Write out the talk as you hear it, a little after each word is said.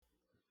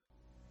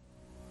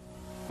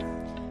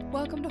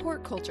Welcome to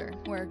Horticulture,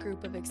 where a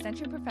group of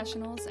extension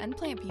professionals and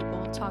plant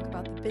people talk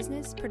about the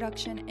business,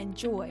 production, and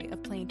joy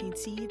of planting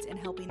seeds and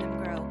helping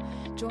them grow.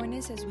 Join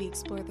us as we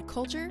explore the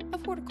culture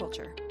of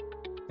horticulture.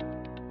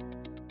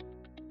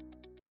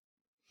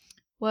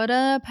 What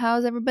up?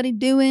 How's everybody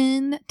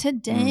doing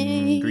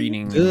today?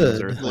 Greetings,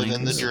 Good. Earthlings.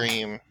 Living the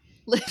dream.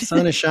 The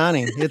sun is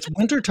shining. It's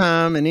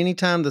wintertime, and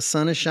anytime the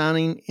sun is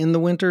shining in the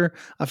winter,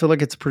 I feel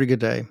like it's a pretty good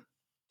day.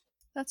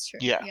 That's true.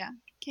 Yeah.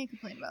 Can't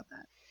complain about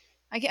that.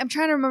 I'm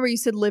trying to remember, you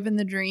said living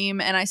the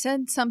dream, and I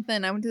said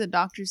something. I went to the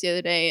doctor's the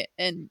other day,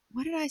 and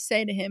what did I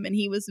say to him? And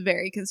he was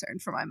very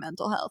concerned for my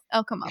mental health.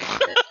 I'll come up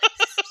with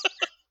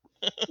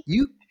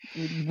it.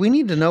 We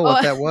need to know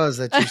what that was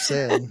that you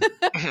said.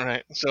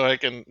 Right. So I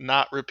can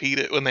not repeat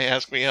it when they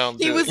ask me how I'm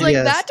He doing. was like,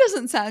 Yes. that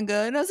doesn't sound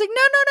good. And I was like,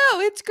 no,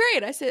 it's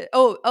great. I said,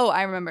 oh,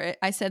 I remember it.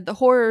 I said, the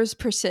horrors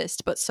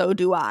persist, but so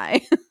do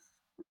I.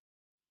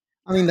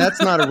 I mean,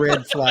 that's not a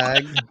red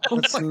flag.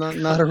 That's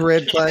not a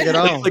red flag at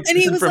all. Like And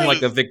he something was from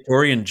like- like a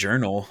Victorian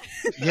journal.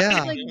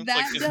 Yeah, Like, It's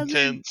that doesn't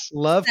intense.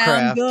 sound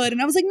Lovecraft. good.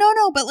 And I was like,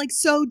 no, but like,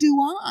 so do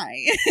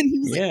I. And he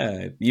was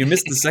Yeah, you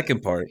missed the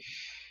second part.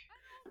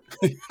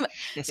 like,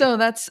 so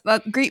that's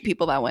greet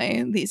people that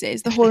way these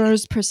days. The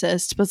horrors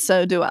persist, but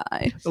so do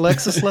I.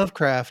 Alexis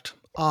Lovecraft,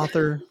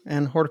 author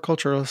and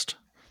horticulturalist.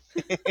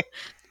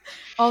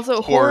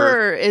 Also,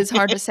 horror is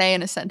hard to say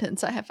in a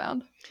sentence, I have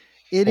found.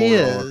 It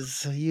Horror.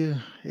 is.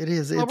 It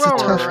is. Well, It's a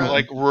tough Or one.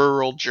 like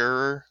rural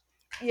juror.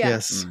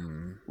 Yes.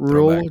 Mm,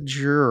 Rural throwback.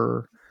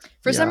 juror.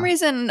 For some Yeah.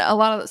 reason, a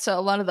lot of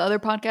the other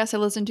podcasts I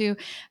listen to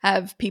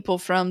have people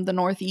from the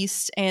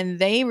Northeast, and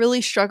they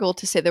really struggle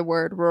to say the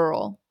word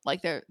rural.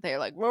 Like they're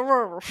like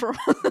rural.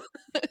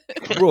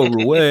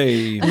 Roll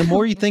away. And the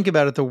more you think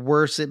about it, the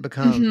worse it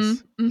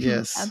becomes. Mhm, mhm,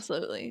 Yes.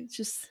 absolutely. It's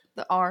just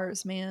the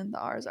R's, man. The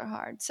R's are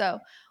hard. So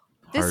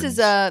this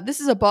Hards.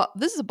 is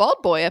a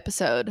bald boy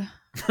episode.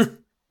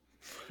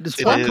 Just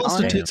It what is.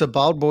 constitutes a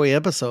bald boy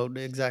episode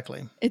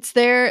exactly? It's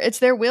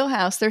their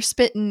wheelhouse. They're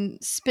spitting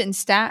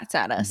stats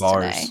at us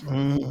Bars. today.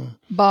 Mm.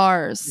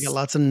 Bars. You got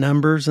lots of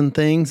numbers and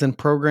things and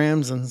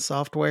programs and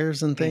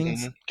softwares and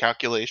things. Mhm.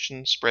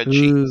 Calculations, Ooh,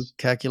 spreadsheets.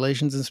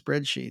 calculations and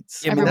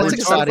spreadsheets. Yeah, but Everyone's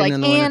that's just exciting like,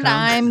 in the and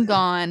wintertime. I'm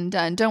gone,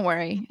 done. Don't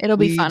worry, it'll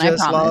be We fun. I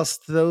just promise.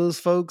 lost those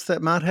folks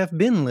that might have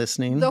been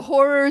listening. The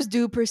horrors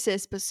do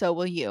persist, but so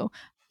will you.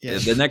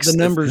 Yes. The next the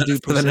numbers do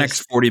for the next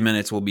persist. 40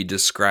 minutes, we'll be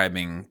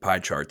describing pie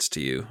charts to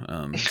you.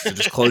 So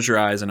just close your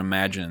eyes and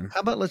imagine.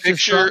 How about let's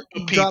Picture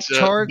just a drop pizza,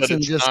 charts but and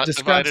it's just not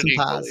describe some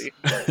divided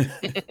pies.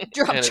 equally.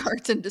 Drop And it's-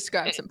 charts and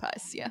describe some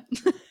pies. Yeah.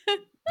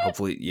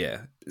 Hopefully,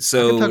 yeah. We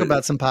So can talk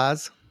about some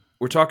pies.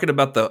 we're talking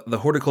about the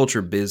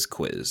Horticulture Biz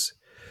Quiz,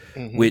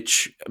 Mhm.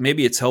 which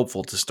maybe it's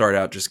helpful to start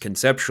out just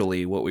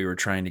conceptually what we were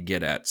trying to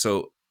get at.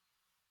 So,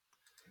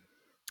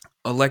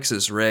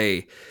 Alexis,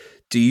 Ray,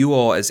 do you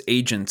all as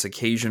agents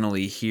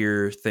occasionally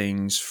hear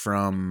things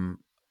from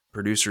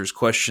producers,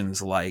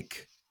 questions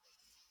like,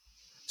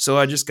 so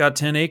I just got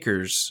 10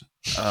 acres,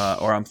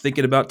 or I'm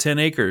thinking about 10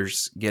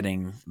 acres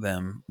getting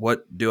them.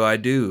 What do I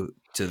do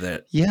to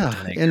that? Yeah.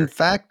 10 In acre?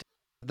 fact,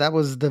 that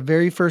was the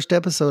very first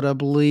episode, I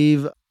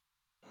believe,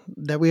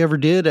 that we ever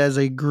did as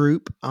a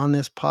group on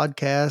this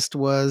podcast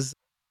was,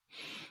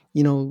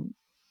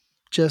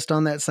 just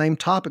on that same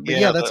topic. But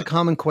Yeah, that's a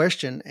common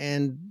question.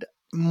 And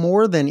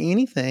more than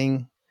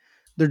anything,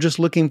 they're just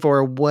looking for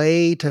a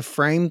way to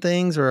frame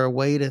things or a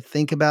way to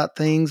think about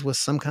things with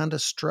some kind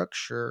of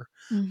structure.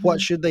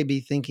 What should they be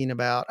thinking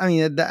about? I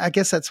mean, I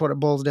guess that's what it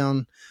boils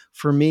down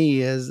for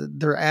me is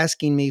they're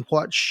asking me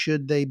what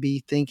should they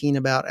be thinking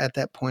about at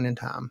that point in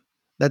time.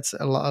 That's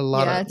a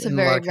lot. Yeah, it's a in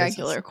very lot of cases.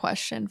 regular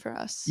question for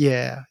us.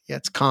 Yeah,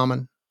 it's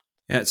common.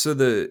 Yeah. So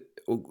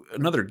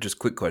another just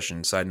quick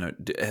question, side note: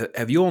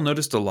 have you all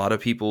noticed a lot of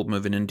people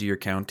moving into your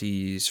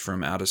counties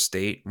from out of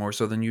state more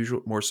so than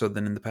usual, more so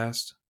than in the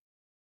past?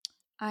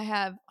 I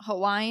have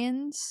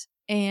Hawaiians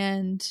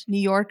and New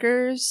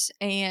Yorkers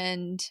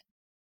and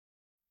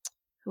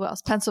who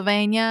else?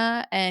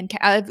 Pennsylvania, and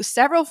I have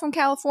several from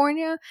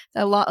California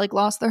that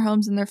lost their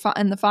homes in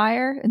in the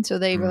fire, and so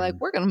they were like,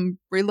 "We're going to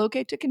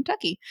relocate to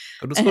Kentucky."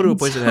 Let's go to a And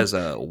place so- that has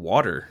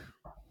water.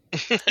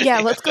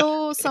 Yeah, let's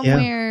go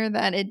somewhere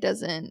that it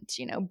doesn't,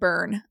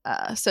 burn.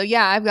 So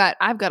yeah,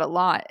 I've got a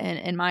lot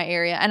in my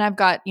area, and I've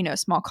got a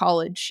small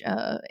college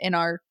in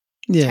our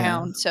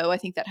town, so I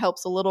think that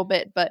helps a little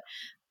bit. But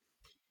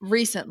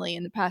recently,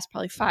 in the past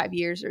probably 5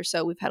 years or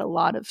so, we've had a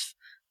lot of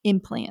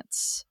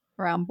implants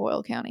around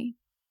Boyle County.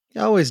 I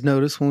always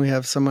notice when we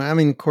have someone, I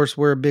mean, of course,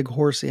 we're a big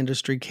horse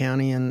industry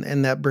county,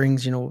 and that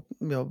brings,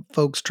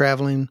 folks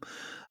traveling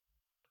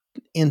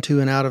into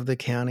and out of the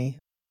county.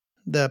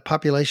 The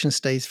population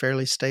stays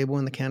fairly stable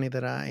in the county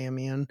that I am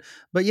in.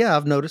 But yeah,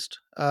 I've noticed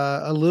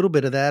a little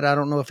bit of that. I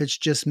don't know if it's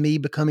just me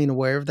becoming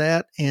aware of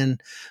that and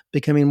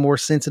becoming more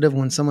sensitive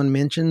when someone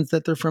mentions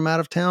that they're from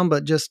out of town.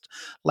 But just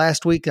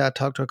last week, I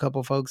talked to a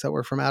couple of folks that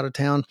were from out of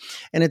town.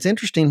 And it's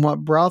interesting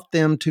what brought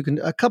them to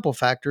a couple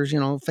factors,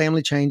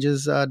 family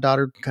changes.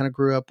 Daughter kind of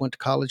grew up, went to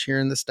college here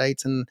in the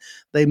States, and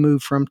they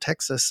moved from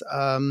Texas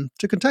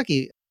to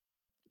Kentucky.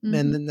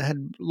 and then they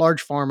had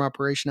large farm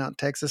operation out in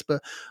Texas.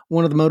 But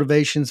one of the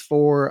motivations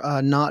for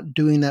not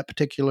doing that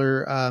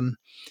particular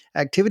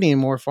activity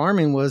anymore,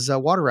 farming, was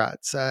water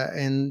rights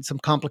and some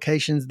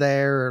complications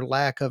there, or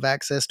lack of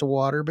access to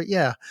water. But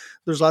yeah,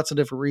 there's lots of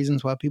different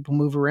reasons why people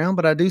move around.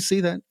 But I do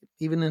see that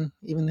even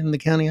in the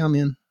county I'm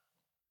in.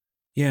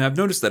 Yeah, I've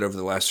noticed that over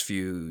the last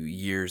few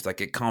years,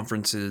 like at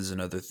conferences and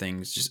other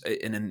things, just,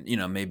 and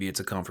then, maybe it's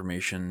a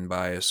confirmation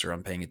bias or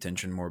I'm paying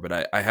attention more,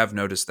 but I have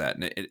noticed that.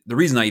 And the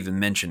reason I even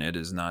mention it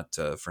is not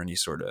for any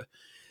sort of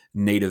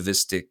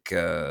nativistic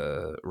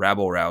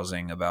rabble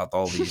rousing about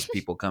all these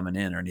people coming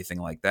in or anything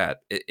like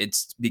that.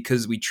 It's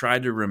because we try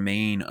to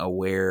remain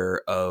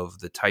aware of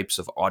the types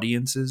of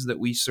audiences that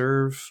we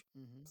serve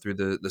through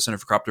the Center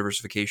for Crop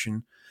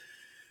Diversification,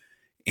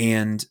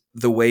 and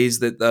the ways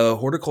that the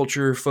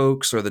horticulture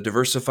folks or the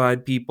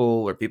diversified people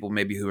or people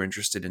maybe who are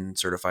interested in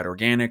certified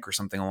organic or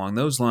something along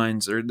those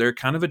lines, they're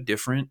kind of a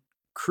different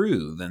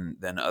crew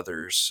than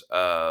others,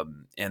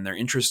 and their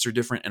interests are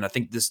different. And I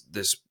think this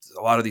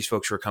a lot of these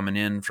folks who are coming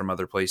in from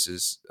other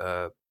places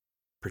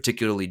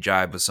particularly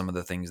jibe with some of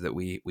the things that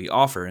we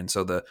offer. And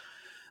so the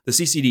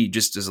CCD,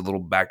 just as a little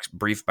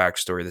brief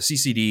backstory, the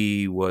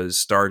CCD was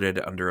started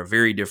under a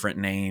very different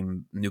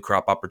name, New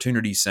Crop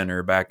Opportunity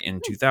Center, back in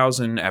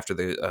 2000 after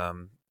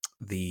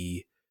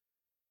the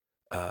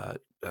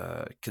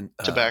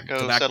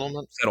tobacco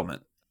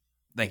settlement.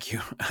 Thank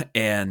you.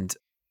 And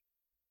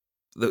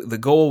the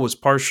goal was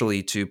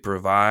partially to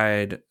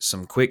provide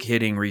some quick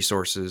hitting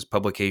resources,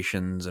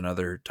 publications, and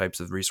other types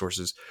of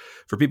resources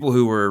for people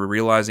who were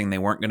realizing they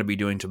weren't going to be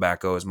doing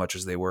tobacco as much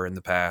as they were in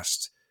the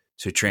past,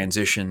 to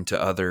transition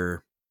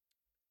to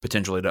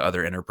potentially to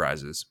other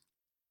enterprises.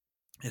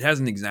 It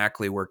hasn't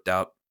exactly worked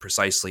out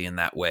precisely in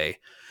that way,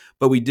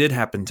 but we did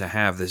happen to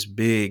have this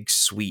big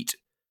suite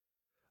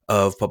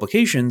of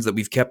publications that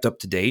we've kept up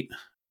to date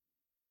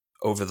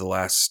over the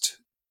last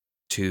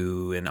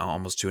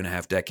almost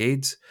 2.5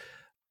 decades.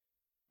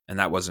 And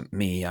that wasn't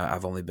me.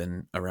 I've only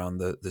been around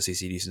the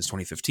CCD since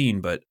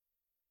 2015, but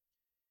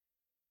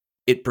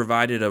it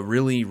provided a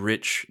really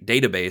rich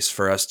database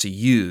for us to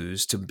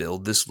use to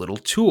build this little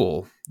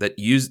tool that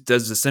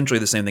does essentially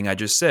the same thing I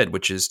just said,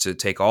 which is to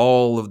take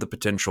all of the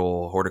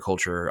potential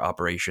horticulture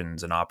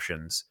operations and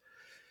options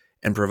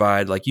and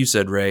provide, like you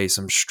said, Ray,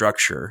 some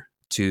structure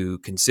to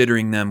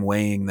considering them,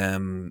 weighing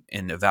them,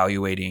 and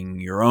evaluating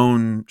your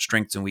own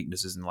strengths and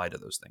weaknesses in light of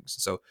those things.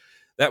 So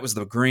that was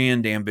the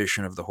grand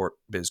ambition of the Hort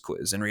Biz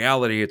Quiz. In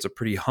reality, it's a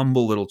pretty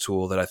humble little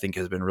tool that I think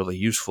has been really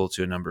useful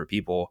to a number of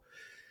people.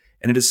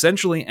 And it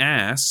essentially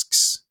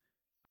asks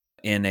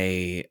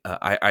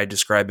I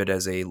describe it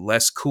as a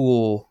less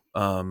cool,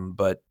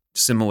 but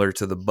similar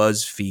to the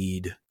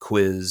BuzzFeed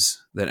quiz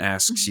that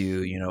asks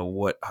you,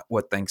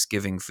 what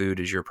Thanksgiving food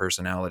is your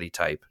personality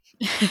type?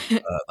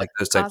 Like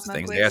those types of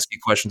things. Quiz. They ask you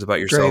questions about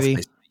yourself. And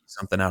they send you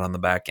something out on the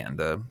back end,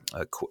 a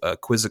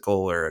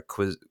quizzical or a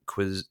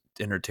quiz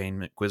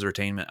entertainment.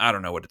 I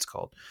don't know what it's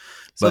called.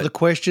 So the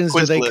questions,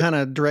 do they kind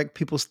of direct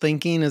people's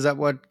thinking? Is that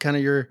what kind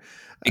of your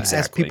exactly.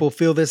 As people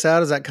fill this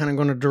out, is that kind of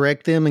going to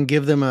direct them and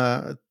give them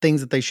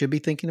things that they should be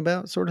thinking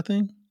about, sort of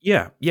thing?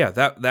 Yeah.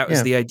 That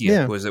was the idea.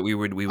 Yeah. Was that we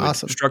would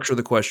Awesome. structure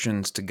the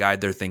questions to guide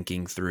their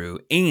thinking through,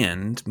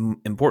 and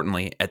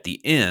importantly, at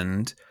the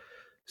end,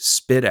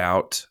 spit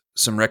out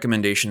some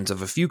recommendations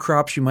of a few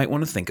crops you might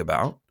want to think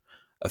about,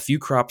 a few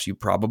crops you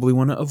probably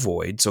want to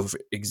avoid. So,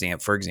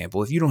 for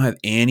example, if you don't have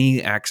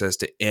any access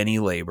to any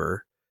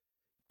labor,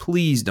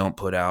 please don't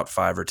put out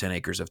 5 or 10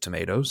 acres of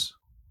tomatoes.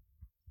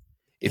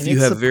 If you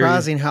have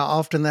surprising how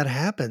often that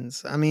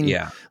happens. I mean,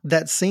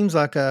 that seems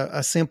like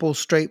a simple,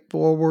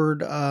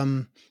 straightforward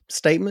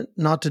statement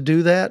not to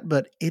do that,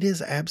 but it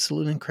is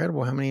absolutely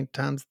incredible how many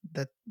times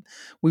that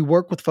we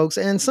work with folks.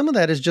 And some of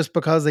that is just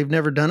because they've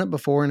never done it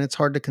before and it's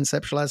hard to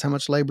conceptualize how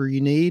much labor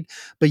you need.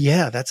 But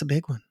yeah, that's a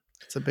big one.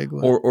 It's a big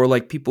one. Or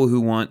like people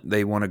who want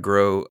to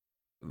grow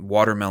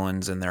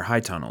watermelons in their high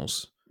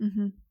tunnels.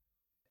 Mm-hmm.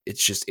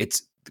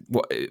 It's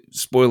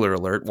spoiler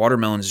alert,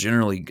 watermelons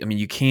generally, I mean,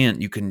 you can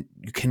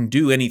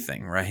do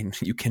anything,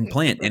 right? You can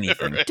plant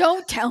anything.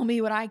 Don't tell me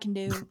what I can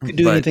do. You can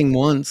do anything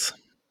once.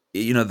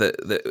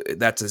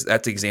 That's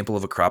an example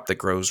of a crop that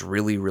grows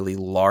really, really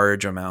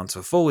large amounts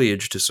of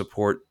foliage to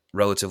support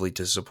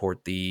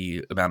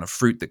the amount of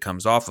fruit that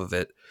comes off of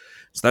it.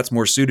 So that's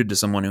more suited to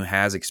someone who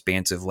has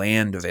expansive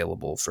land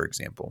available, for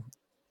example.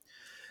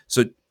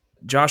 So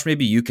Josh,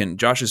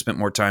 Josh has spent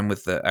more time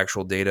with the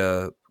actual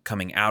data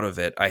coming out of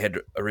it. I had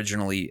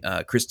originally,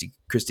 Christy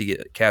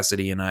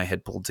Cassidy and I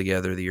had pulled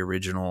together the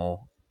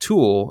original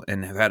tool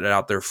and have had it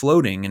out there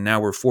floating. And now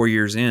we're 4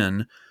 years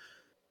in.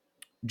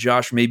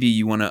 Josh, maybe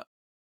you want to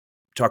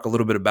talk a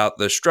little bit about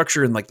the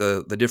structure and like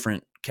the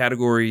different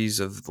categories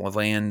of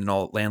land and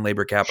all land,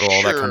 labor, capital,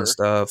 all that kind of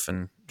stuff,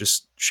 and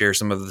just share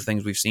some of the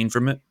things we've seen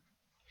from it.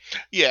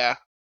 Yeah.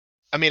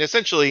 I mean,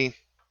 essentially,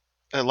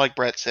 like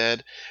Brett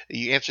said,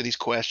 you answer these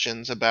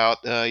questions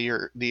about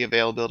the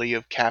availability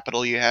of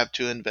capital you have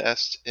to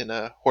invest in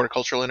a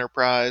horticultural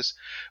enterprise,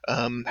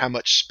 how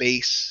much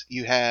space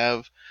you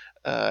have,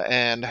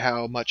 and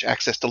how much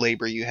access to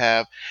labor you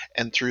have.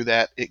 And through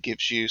that, it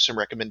gives you some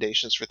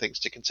recommendations for things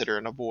to consider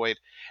and avoid.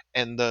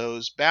 And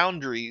those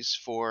boundaries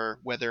for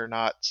whether or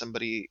not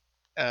somebody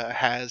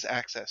has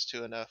access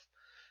to enough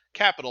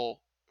capital,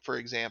 for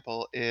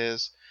example,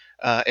 is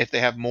if they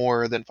have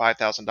more than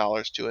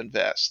 $5,000 to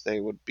invest, they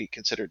would be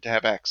considered to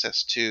have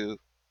access to.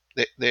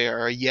 They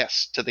are a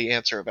yes to the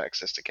answer of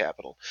access to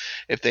capital.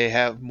 If they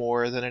have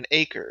more than an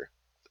acre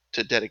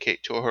to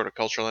dedicate to a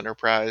horticultural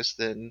enterprise,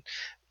 then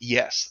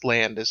yes,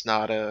 land is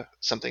not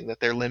something that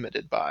they're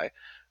limited by.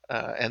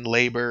 And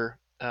labor,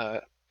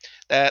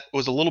 that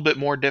was a little bit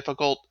more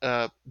difficult.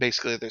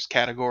 Basically, there's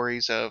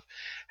categories of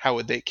how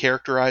would they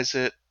characterize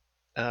it,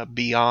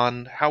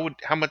 beyond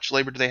how much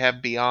labor do they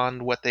have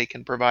beyond what they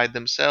can provide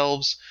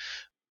themselves.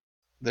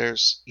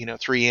 There's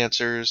three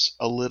answers: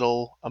 a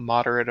little, a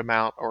moderate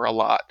amount, or a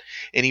lot.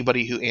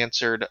 Anybody who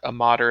answered a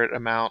moderate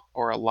amount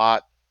or a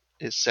lot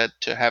is said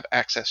to have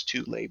access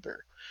to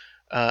labor.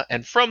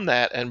 And from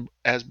that, and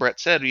as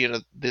Brett said,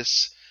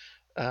 this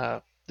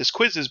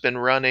quiz has been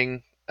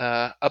running,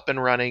 up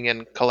and running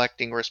and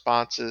collecting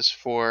responses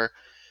for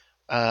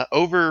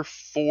over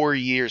 4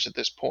 years at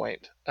this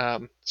point.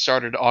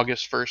 Started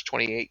August 1st,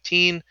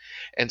 2018,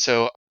 and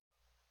so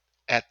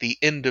at the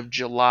end of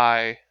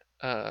July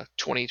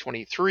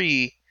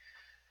 2023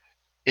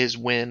 is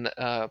when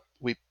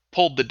we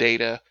pulled the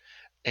data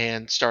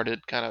and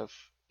started kind of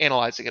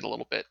analyzing it a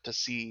little bit to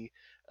see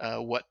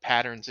what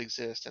patterns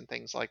exist and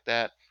things like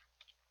that.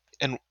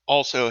 And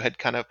also had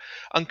kind of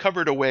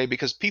uncovered a way,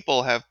 because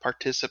people have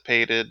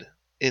participated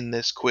in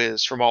this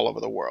quiz from all over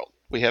the world.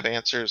 We have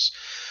answers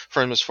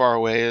from as far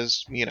away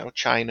as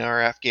China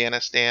or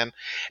Afghanistan,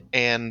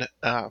 and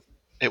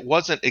it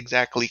wasn't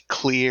exactly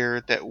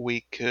clear that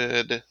we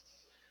could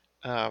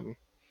kind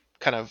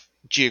of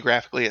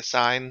geographically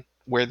assign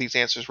where these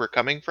answers were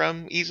coming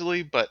from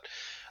easily, but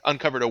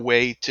uncovered a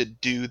way to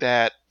do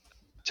that,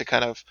 to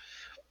kind of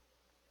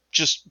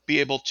just be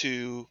able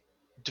to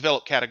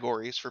develop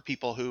categories for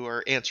people who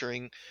are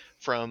answering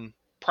from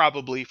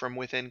probably from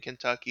within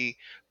Kentucky,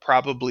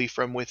 probably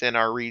from within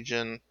our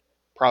region,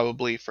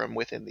 probably from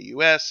within the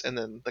US, and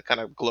then the kind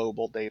of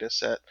global data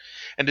set.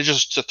 And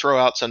to throw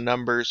out some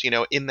numbers,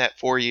 in that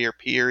 4 year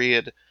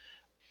period,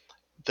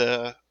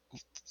 the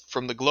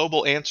from the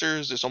global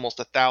answers, there's almost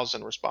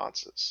 1,000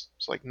 responses.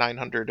 It's like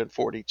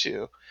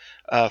 942.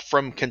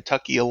 From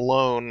Kentucky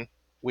alone,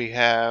 we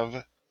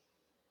have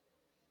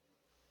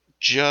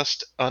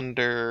just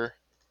under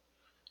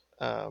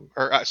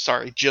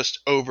just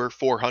over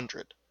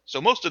 400.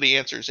 So most of the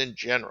answers in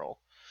general,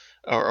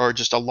 or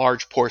just a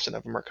large portion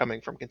of them, are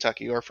coming from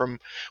Kentucky or from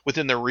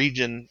within the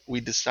region. We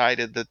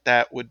decided that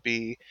that would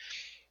be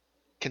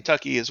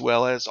Kentucky as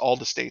well as all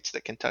the states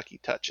that Kentucky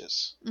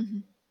touches. Mm-hmm.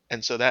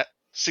 And so that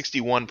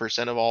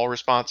 61% of all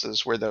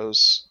responses were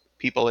those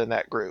people in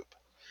that group.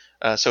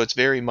 So it's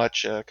very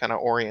much kind of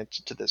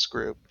oriented to this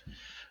group.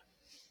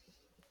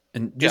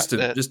 And just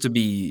to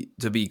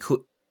be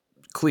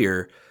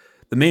clear,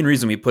 the main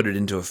reason we put it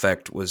into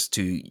effect was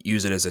to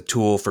use it as a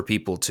tool for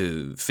people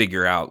to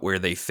figure out where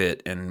they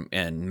fit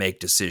and make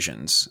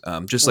decisions.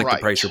 Just like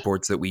the price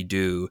reports that we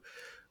do,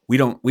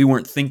 we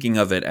weren't thinking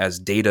of it as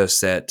data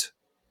set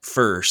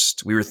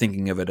first. We were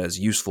thinking of it as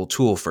useful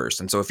tool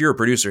first. And so if you're a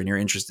producer and you're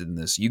interested in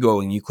this, you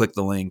go and you click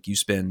the link, you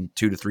spend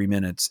 2 to 3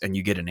 minutes and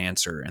you get an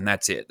answer, and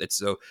that's it. It's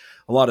so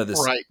a lot of this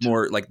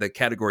more like the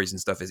categories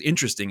and stuff is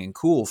interesting and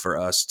cool for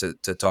us to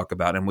talk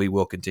about. And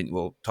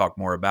we'll talk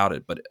more about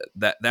it, but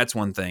that's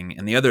one thing.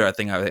 And the other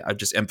thing I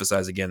just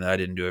emphasize again that I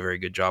didn't do a very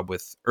good job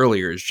with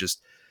earlier is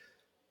just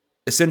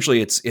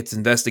essentially it's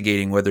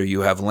investigating whether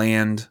you have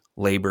land,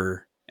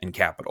 labor, and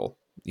capital.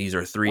 These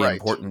are three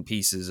important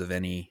pieces of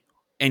any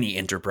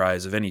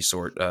enterprise of any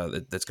sort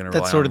that's going to rely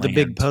on That's sort of land.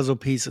 the big puzzle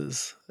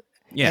pieces.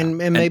 Yeah. And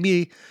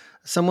maybe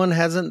someone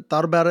hasn't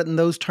thought about it in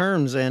those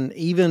terms, and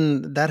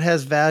even that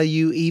has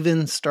value,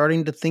 even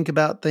starting to think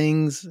about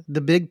things,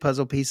 the big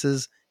puzzle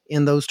pieces,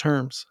 in those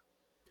terms.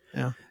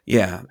 Yeah.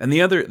 Yeah. And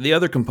the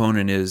other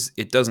component is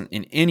it doesn't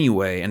in any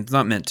way, and it's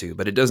not meant to,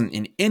 but it doesn't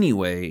in any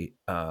way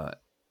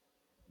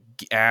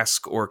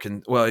ask or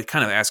it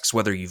kind of asks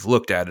whether you've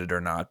looked at it or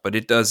not, but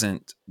it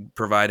doesn't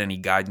provide any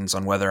guidance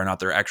on whether or not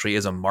there actually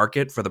is a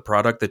market for the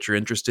product that you're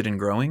interested in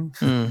growing.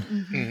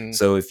 Mm-hmm.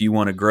 So if you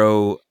want to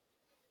grow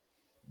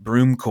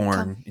broom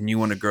corn and you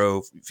want to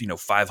grow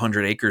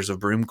 500 acres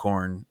of broom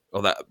corn,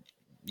 well, that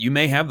you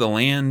may have the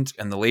land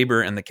and the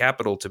labor and the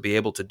capital to be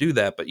able to do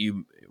that, but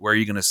where are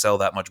you going to sell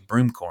that much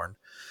broom corn?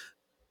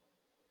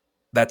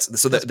 That's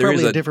there probably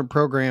is a different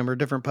program or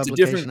different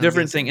publication. It's a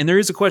different thing, and there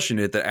is a question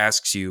that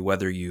asks you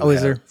whether you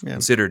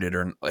considered it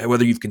or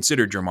whether you've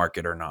considered your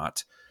market or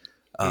not.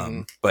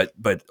 But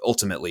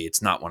ultimately,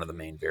 it's not one of the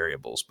main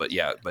variables. But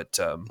it's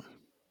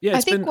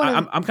been.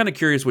 I'm kind of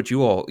curious what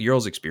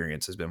y'all's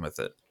experience has been with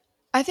it.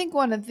 I think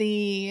one of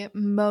the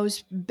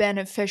most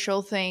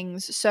beneficial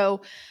things.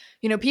 So,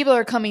 people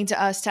are coming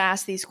to us to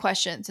ask these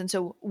questions, and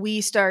so we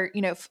start.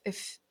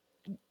 If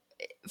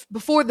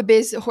before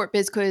the Hort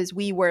Biz Quiz,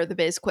 we were the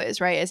Biz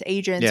Quiz, right? As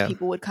agents, Yeah.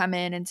 people would come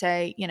in and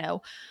say,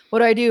 what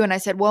do I do? And I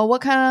said, well,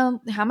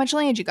 how much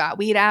land you got?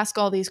 We'd ask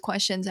all these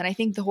questions. And I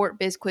think the Hort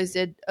Biz Quiz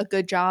did a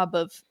good job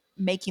of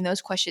making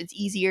those questions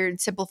easier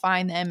and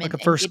simplifying them. Like and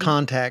a first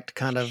contact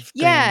kind of thing.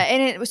 Yeah.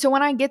 And so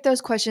when I get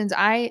those questions,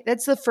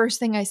 that's the first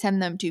thing I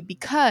send them to,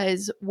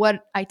 because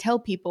what I tell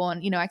people,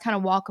 and, I kind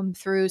of walk them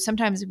through.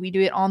 Sometimes we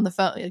do it on the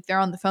phone. Like they're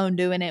on the phone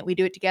doing it. We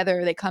do it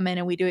together. They come in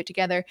and we do it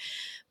together.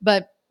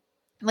 But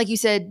like you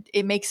said,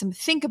 it makes them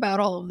think about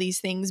all of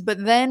these things.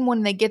 But then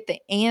when they get the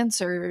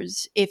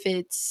answers, if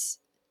it's,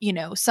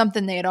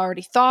 something they had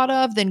already thought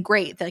of, then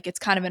great. Like it's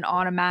kind of an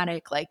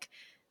automatic, like,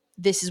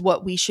 this is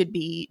what we should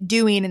be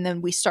doing. And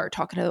then we start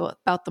talking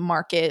about the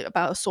market,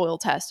 about a soil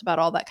test, about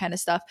all that kind of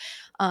stuff.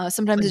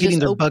 Sometimes it's getting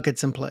their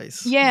buckets in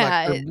place.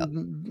 Yeah. Like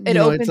it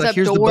opens up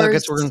here's doors. The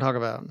buckets we're going to talk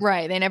about.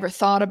 Right. They never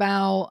thought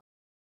about.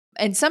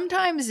 And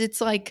sometimes it's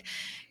like,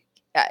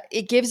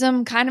 it gives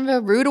them kind of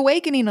a rude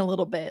awakening a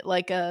little bit.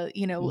 Like, they're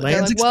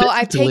like, well,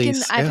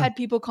 I've had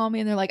people call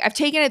me and they're like, I've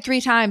taken it 3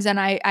 times and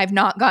I've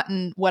not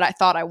gotten what I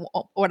thought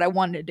what I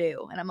wanted to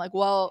do. And I'm like,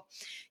 well,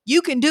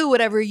 you can do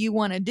whatever you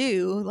want to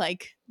do.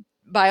 Like,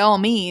 by all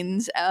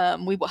means,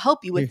 we will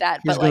help you with that.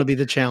 Here's but going to be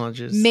the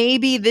challenges.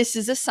 Maybe this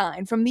is a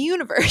sign from the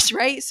universe,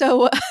 right?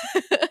 So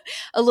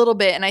a little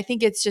bit. And I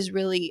think it's just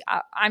really,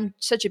 I'm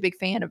such a big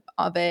fan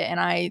of it. And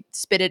I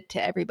spit it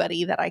to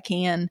everybody that I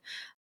can.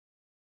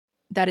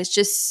 That is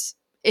just,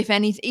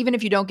 even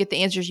if you don't get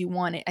the answers you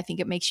want, I think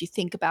it makes you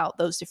think about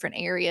those different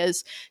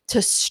areas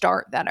to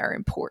start that are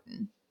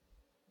important.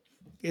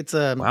 It's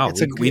a wow.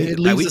 It's we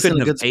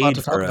couldn't have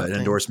paid for an things.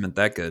 endorsement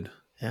that good.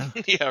 Yeah.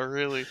 Yeah,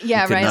 really.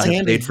 Yeah, we right. Not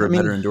have paid for a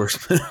better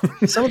endorsement.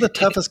 Some of the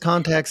toughest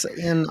contacts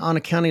on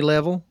a county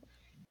level,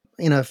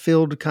 in a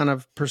field kind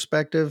of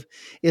perspective,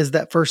 is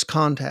that first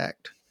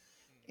contact.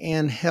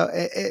 And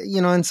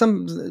and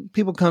some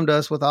people come to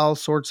us with all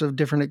sorts of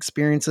different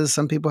experiences.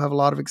 Some people have a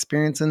lot of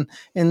experience, and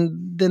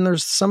then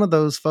there's some of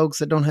those folks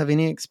that don't have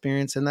any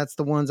experience, and that's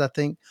the ones I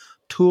think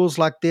tools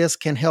like this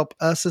can help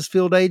us as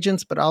field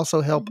agents, but also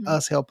help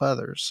us help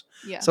others.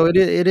 Yeah. So it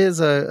is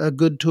a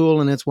good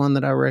tool, and it's one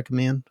that I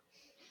recommend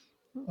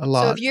a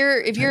lot. So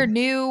if you're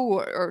new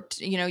or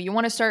you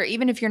want to start,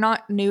 even if you're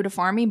not new to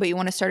farming, but you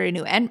want to start a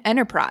new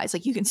enterprise,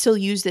 like you can still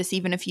use this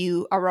even if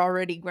you are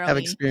already growing have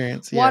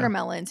experience,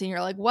 watermelons and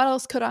you're like, what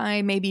else could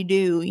I maybe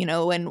do?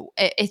 And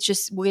it's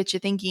just will get you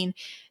thinking.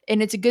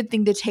 And it's a good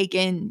thing to take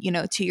in,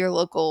 to your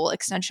local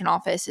extension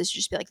office, is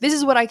just be like, this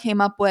is what I came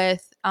up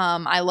with.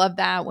 I love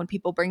that when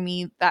people bring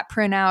me that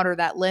printout or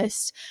that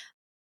list.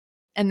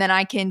 And then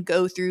I can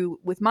go through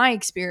with my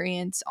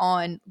experience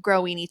on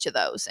growing each of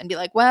those and be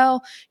like,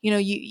 well,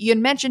 you had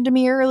mentioned to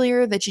me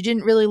earlier that you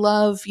didn't really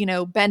love,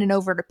 bending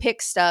over to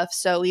pick stuff.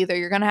 So either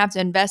you're going to have to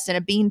invest in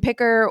a bean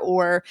picker,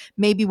 or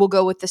maybe we'll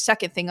go with the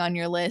second thing on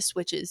your list,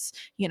 which is,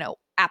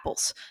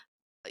 apples,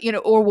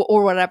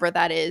 or whatever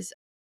that is.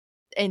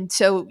 And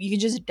so you can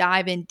just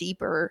dive in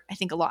deeper, I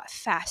think, a lot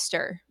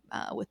faster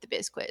with the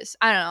Biz Quiz.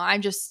 I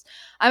don't know.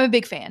 I'm a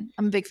big fan.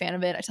 I'm a big fan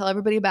of it. I tell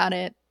everybody about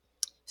it.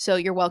 So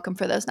you're welcome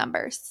for those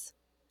numbers.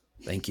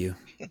 Thank you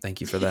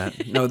for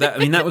that. No,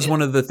 that was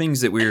one of the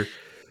things that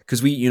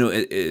because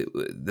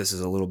this is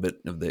a little bit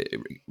of the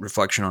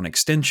reflection on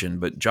extension,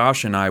 but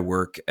Josh and I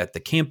work at the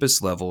campus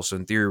level. So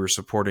in theory, we're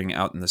supporting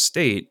out in the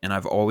state. And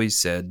I've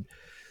always said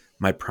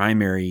my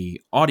primary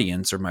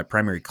audience or my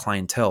primary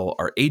clientele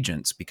are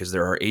agents, because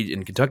there are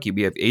in Kentucky,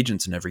 we have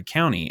agents in every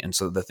county. And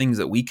so the things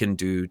that we can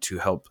do to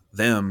help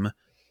them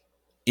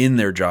in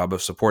their job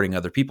of supporting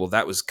other people,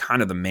 that was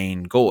kind of the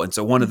main goal. And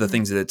so one of the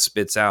things that it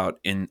spits out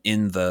in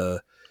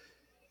the,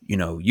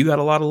 you got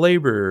a lot of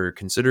labor,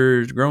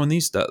 consider growing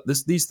these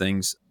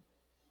things.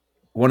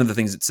 One of the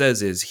things it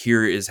says is,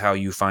 here is how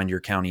you find your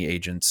county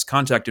agent's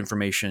contact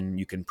information.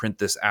 You can print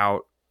this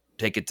out,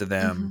 take it to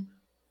them.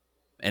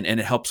 And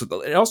it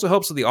also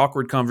helps with the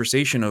awkward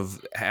conversation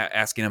of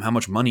asking them how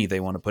much money they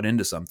want to put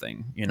into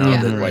something,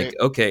 like,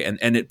 okay.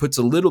 And it puts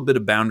a little bit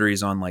of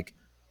boundaries on, like,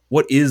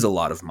 what is a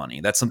lot of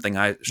money? That's something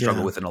I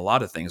struggle with in a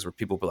lot of things, where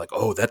people be like,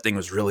 oh, that thing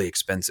was really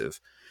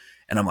expensive.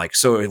 And I'm like,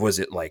 so was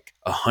it like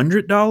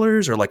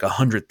 $100 or like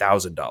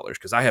 $100,000?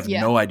 Because I have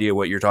no idea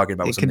what you're talking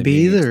about. It could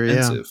be either,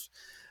 expensive.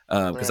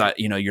 Because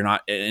you're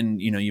not, and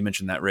you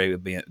mentioned that, Ray,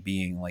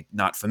 being like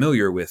not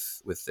familiar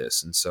with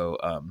this. And so,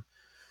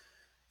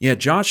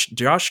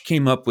 Josh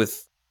came up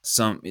with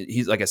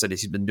he's, like I said,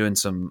 he's been doing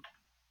some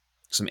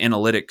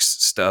analytics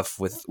stuff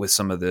with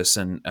some of this,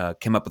 and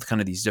came up with kind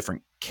of these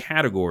different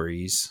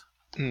categories.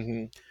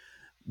 Mm-hmm.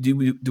 Do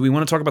we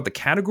want to talk about the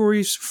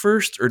categories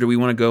first, or do we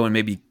want to go and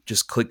maybe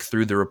just click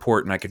through the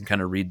report and I can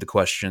kind of read the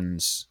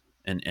questions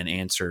and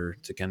answer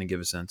to kind of give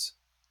a sense?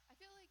 I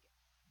feel like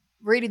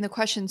reading the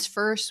questions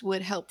first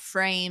would help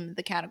frame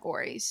the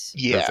categories.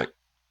 Yeah. Perfect.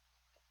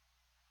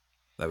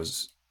 That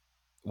was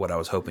what I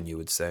was hoping you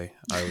would say.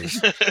 I was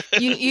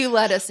you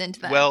led us into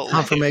that. Well,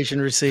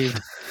 confirmation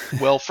received.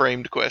 Well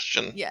framed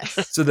question.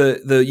 Yes. So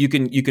you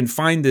can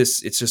find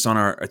this. It's just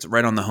it's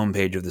right on the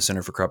homepage of the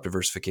Center for Crop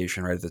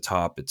Diversification, right at the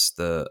top. It's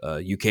the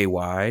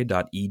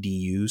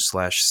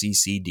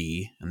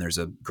uky.edu/ccd, and there's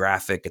a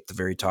graphic at the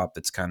very top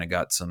that's kind of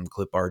got some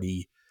clip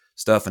arty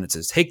stuff, and it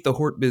says "Take the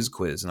Hort Biz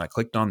Quiz," and I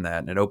clicked on that,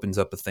 and it opens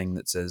up a thing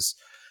that says,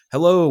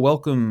 "Hello,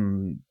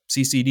 welcome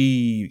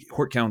CCD,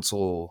 Hort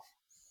Council,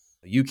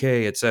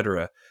 UK,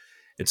 etc."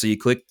 And so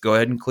go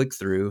ahead and click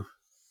through,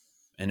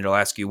 and it'll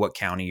ask you what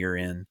county you're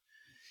in.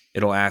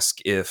 It'll ask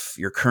if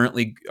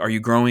are you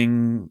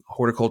growing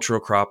horticultural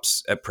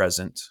crops at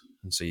present?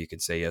 And so you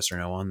could say yes or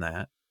no on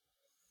that.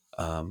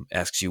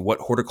 Asks you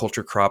what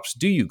horticulture crops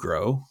do you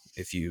grow?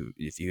 If you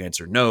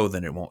answer no,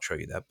 then it won't show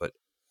you that.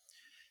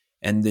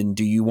 And then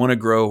do you want to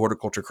grow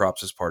horticulture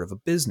crops as part of a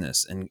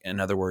business? And in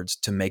other words,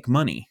 to make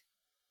money?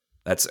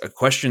 That's a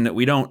question that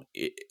we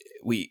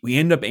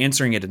end up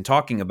answering it and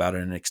talking about it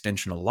in an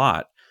extension a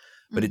lot.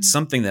 But it's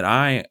something that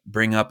I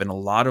bring up in a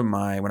lot of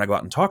when I go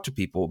out and talk to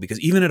people, because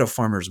even at a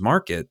farmer's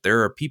market,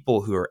 there are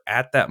people who are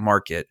at that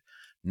market,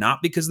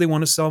 not because they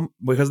want to sell,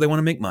 because they want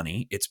to make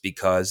money. It's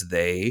because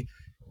they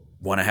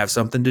want to have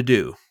something to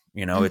do.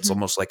 It's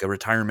almost like a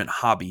retirement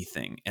hobby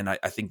thing. And I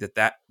think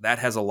that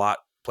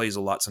plays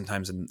a lot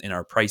sometimes in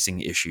our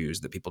pricing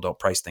issues, that people don't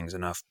price things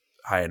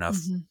high enough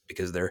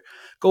because their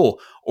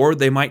goal, or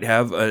they might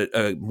have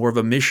a more of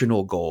a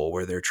missional goal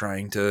where they're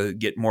trying to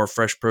get more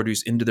fresh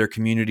produce into their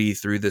community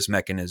through this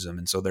mechanism.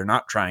 And so they're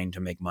not trying to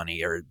make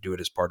money or do it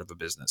as part of a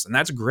business. And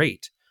that's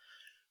great.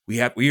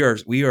 We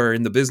are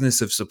in the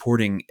business of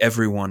supporting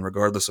everyone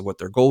regardless of what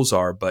their goals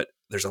are, but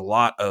there's a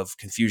lot of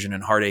confusion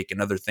and heartache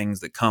and other things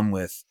that come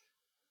with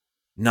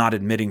not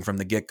admitting from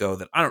the get-go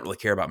that I don't really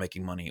care about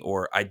making money,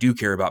 or I do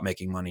care about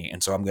making money,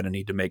 and so I'm going to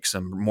need to make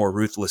some more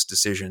ruthless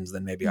decisions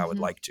than maybe I would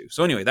like to.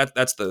 So anyway,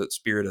 that's the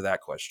spirit of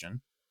that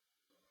question.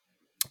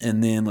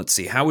 And then let's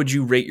see, how would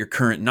you rate your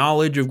current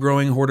knowledge of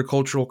growing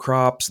horticultural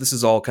crops? This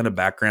is all kind of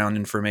background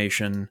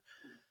information.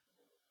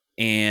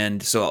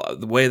 And so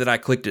the way that I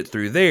clicked it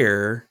through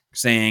there,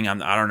 saying,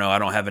 I don't know, I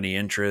don't have any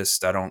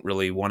interest, I don't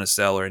really want to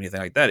sell or anything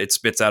like that, it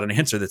spits out an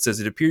answer that says,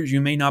 it appears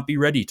you may not be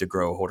ready to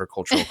grow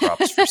horticultural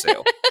crops for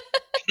sale.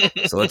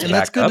 So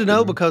that's good to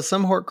know, because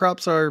some hort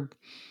crops are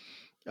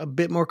a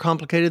bit more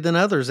complicated than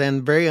others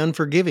and very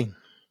unforgiving.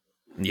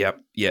 Yep.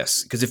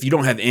 Yes. Because if you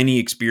don't have any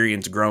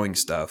experience growing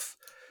stuff,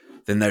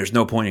 then there's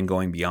no point in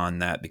going beyond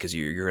that, because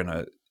you're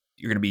gonna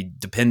be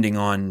depending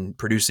on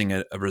producing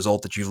a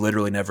result that you've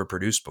literally never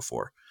produced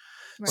before.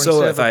 Right.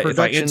 So if I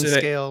answer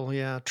scale,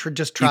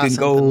 just try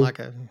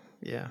something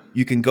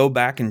you can go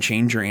back and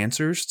change your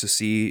answers to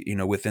see,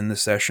 within the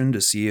session,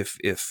 to see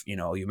if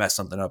you mess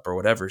something up or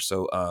whatever.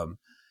 So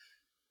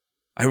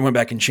I went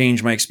back and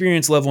changed my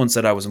experience level and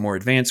said I was a more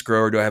advanced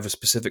grower. Do I have a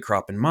specific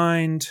crop in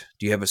mind?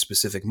 Do you have a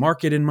specific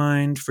market in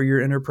mind for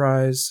your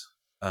enterprise?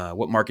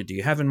 What market do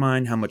you have in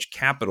mind? How much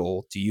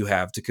capital do you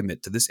have to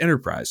commit to this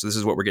enterprise? So this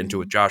is what we're getting to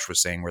what Josh was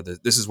saying, where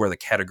this is where the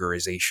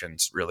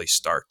categorizations really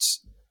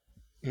starts.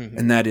 Mm-hmm.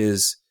 And that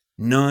is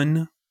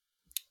none,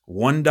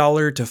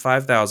 $1 to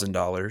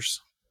 $5,000,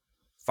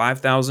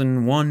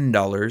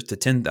 $5,001 to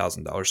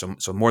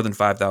 $10,000. So more than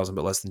 $5,000,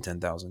 but less than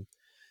 $10,000.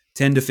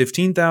 $10,000 to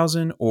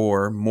 $15,000,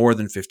 or more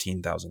than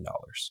 $15,000.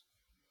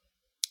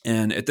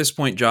 And at this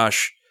point,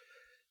 Josh,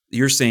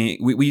 you're saying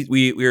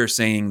we are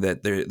saying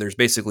that there's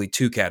basically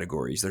two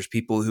categories. There's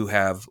people who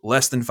have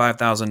less than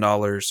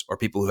 $5,000, or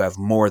people who have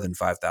more than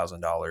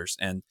 $5,000.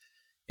 And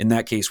in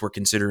that case, we're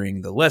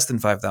considering the less than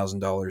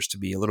 $5,000 to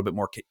be a little bit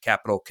more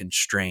capital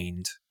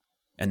constrained,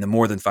 and the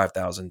more than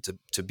 $5,000 to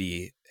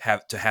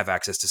have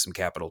access to some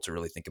capital to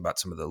really think about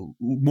some of the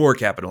more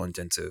capital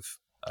intensive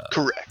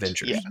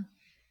ventures. Yeah.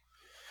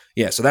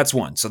 Yeah, so that's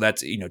one. So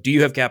that's, do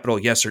you have capital?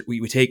 Yes, or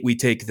we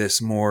take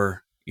this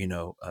more,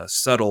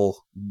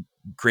 subtle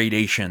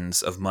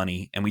gradations of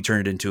money, and we turn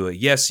it into a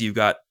yes, you've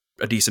got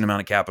a decent amount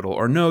of capital,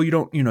 or no, you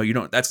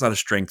don't. That's not a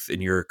strength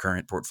in your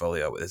current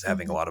portfolio, is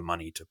having a lot of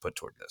money to put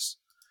toward this.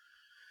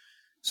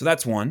 So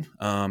that's one.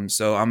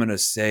 So I'm going to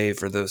say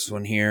for this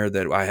one here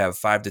that I have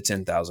 $5,000 to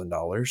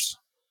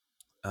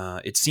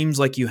 $10,000. It seems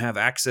like you have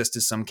access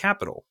to some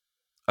capital.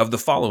 Of the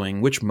following,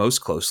 which most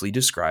closely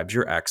describes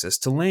your access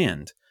to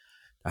land?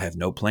 I have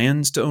no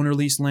plans to own or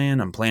lease land.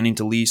 I'm planning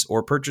to lease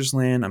or purchase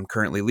land. I'm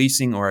currently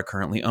leasing, or I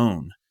currently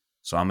own.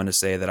 So I'm going to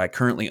say that I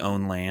currently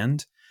own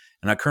land,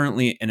 and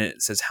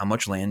it says, how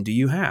much land do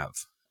you have?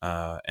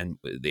 And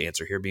the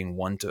answer here being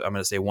I'm going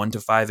to say 1 to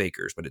 5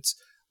 acres, but it's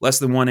less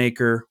than 1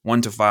 acre,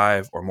 1 to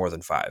 5, or more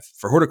than 5.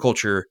 For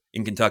horticulture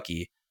in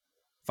Kentucky,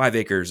 5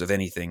 acres of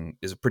anything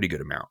is a pretty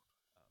good amount.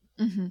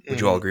 Mm-hmm. Would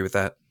you all agree with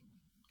that?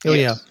 Oh,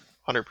 yeah.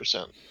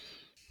 100%.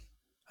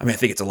 I mean, I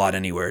think it's a lot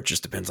anywhere. It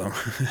just depends on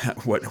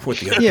what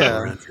the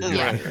other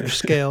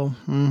scale.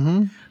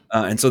 Mm-hmm.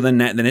 And so then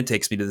it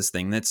takes me to this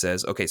thing that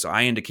says, okay, so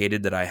I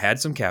indicated that I had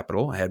some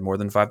capital. I had more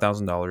than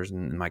 $5,000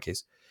 in my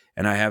case,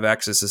 and I have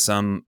access to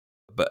some,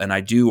 and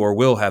I do or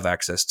will have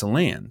access to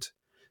land.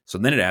 So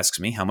then it asks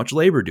me, how much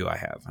labor do I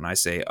have? And I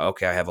say,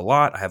 okay, I have a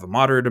lot, I have a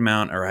moderate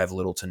amount, or I have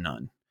little to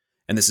none.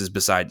 And this is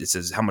it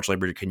says, how much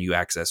labor can you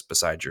access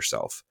besides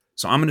yourself?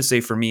 So I'm going to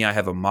say for me, I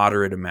have a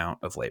moderate amount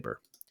of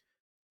labor.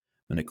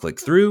 Then I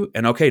click through,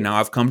 and okay, now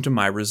I've come to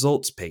my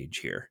results page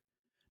here.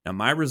 Now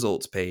my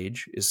results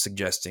page is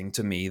suggesting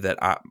to me that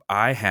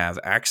I have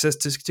access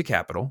to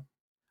capital,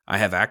 I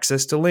have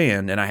access to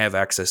land, and I have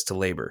access to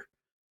labor.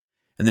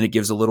 And then it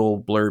gives a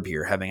little blurb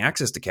here. Having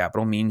access to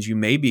capital means you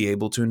may be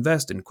able to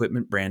invest in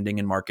equipment, branding,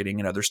 and marketing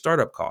and other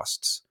startup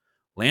costs.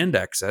 Land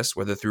access,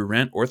 whether through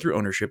rent or through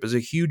ownership, is a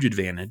huge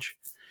advantage.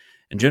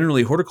 And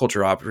generally,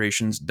 horticulture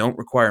operations don't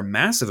require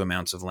massive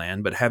amounts of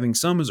land, but having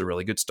some is a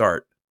really good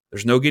start.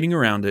 There's no getting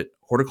around it.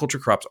 Horticulture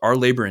crops are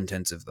labor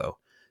intensive, though.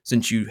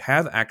 Since you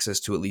have access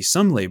to at least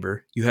some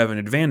labor, you have an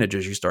advantage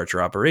as you start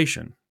your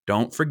operation.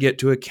 Don't forget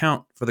to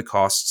account for the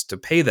costs to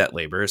pay that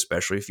labor,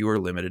 especially if you are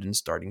limited in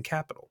starting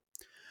capital.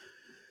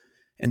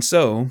 And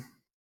so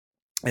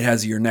it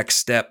has your next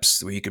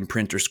steps where you can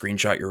print or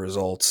screenshot your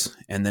results.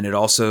 And then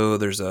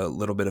there's a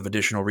little bit of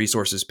additional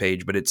resources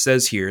page, but it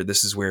says here,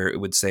 this is where it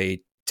would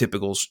say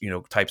typical,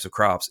 types of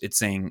crops. It's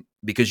saying,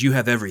 because you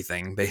have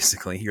everything,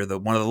 basically, you're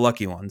one of the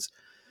lucky ones,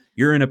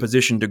 you're in a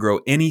position to grow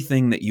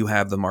anything that you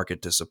have the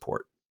market to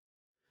support.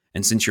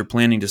 And since you're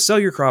planning to sell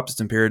your crops,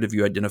 it's imperative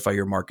you identify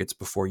your markets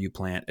before you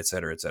plant, et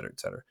cetera, et cetera,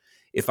 et cetera.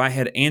 If I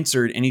had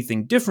answered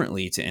anything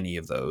differently to any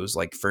of those,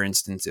 like for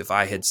instance, if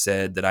I had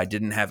said that I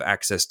didn't have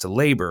access to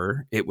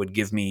labor, it would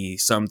give me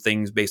some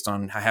things based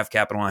on I have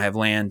capital and I have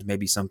land,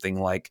 maybe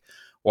something like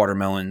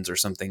watermelons or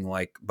something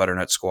like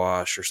butternut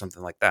squash or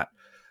something like that.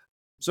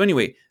 So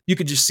anyway, you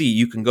could just see,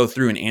 you can go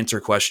through and answer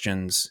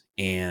questions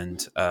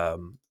and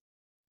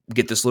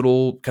get this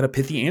little kind of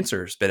pithy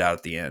answer spit out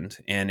at the end,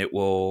 and it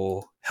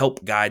will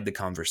help guide the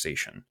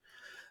conversation.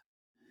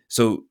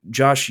 So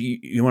Josh,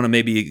 you want to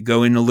maybe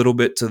go in a little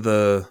bit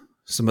to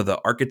some of the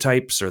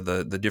archetypes or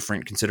the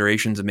different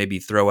considerations and maybe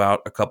throw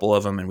out a couple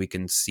of them, and we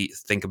can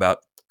think about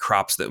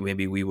crops that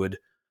maybe we would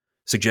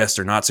suggest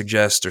or not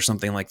suggest or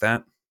something like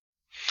that?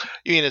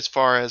 You mean as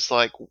far as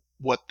like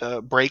what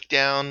the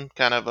breakdown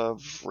kind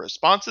of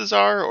responses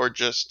are, or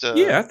just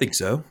Yeah, I think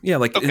so. Yeah,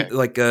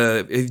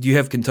 okay. Do you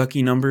have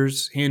Kentucky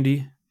numbers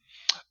handy?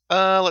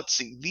 Let's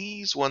see,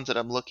 these ones that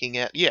I'm looking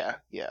at. Yeah.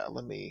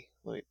 Let me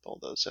pull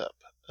those up.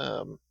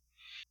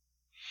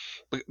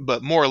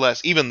 But more or less,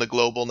 even the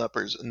global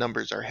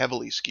numbers are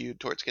heavily skewed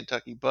towards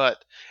Kentucky.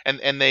 But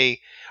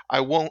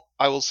I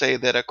will say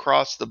that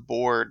across the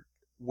board,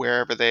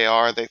 wherever they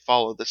are, they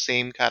follow the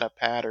same kind of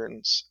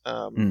patterns,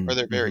 or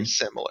they're very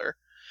similar.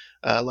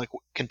 Like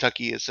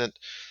Kentucky isn't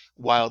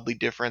wildly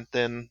different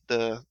than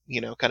the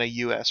kind of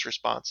U.S.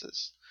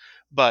 responses.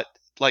 But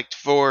like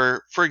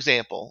for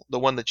example, the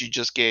one that you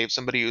just gave,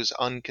 somebody who's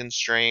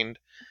unconstrained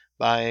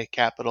by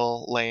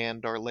capital,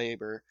 land, or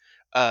labor,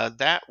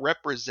 that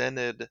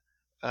represented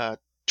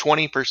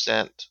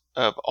 20%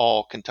 of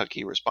all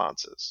Kentucky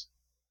responses.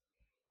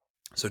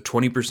 So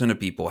 20% of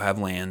people have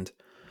land,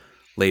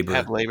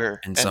 labor,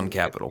 and some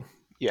capital.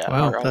 Yeah.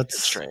 Wow, that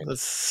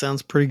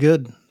sounds pretty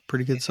good.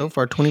 Pretty good so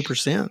far.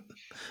 20%.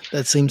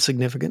 That seems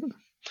significant.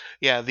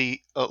 Yeah,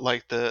 the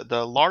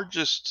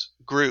largest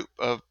group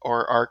of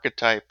or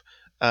archetype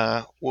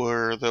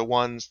were the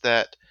ones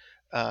that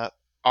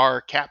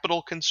are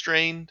capital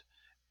constrained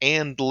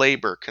and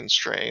labor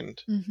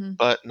constrained,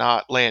 but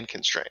not land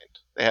constrained.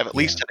 They have at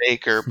least an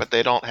acre, but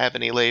they don't have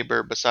any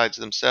labor besides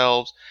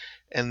themselves,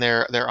 and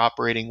they're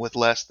operating with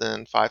less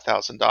than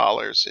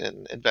 $5,000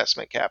 in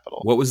investment capital.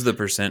 What was the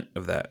percent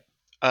of that?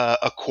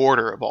 A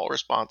quarter of all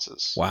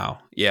responses. Wow.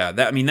 Yeah.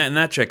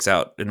 That checks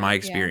out in my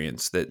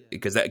experience.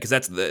 Because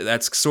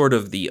that's sort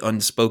of the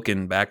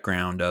unspoken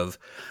background of,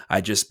 I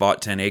just bought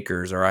 10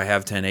 acres or I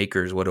have 10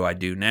 acres. What do I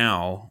do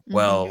now?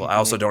 Well, I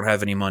also don't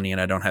have any money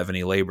and I don't have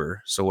any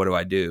labor. So what do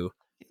I do?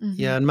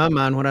 Yeah. In my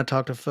mind, when I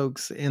talk to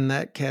folks in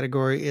that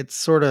category, it's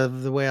sort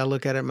of the way I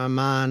look at it in my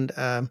mind.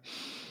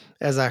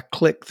 As I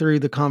click through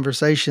the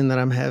conversation that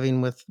I'm having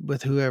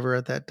with whoever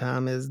at that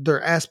time, is they're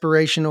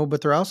aspirational,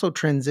 but they're also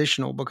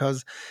transitional,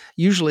 because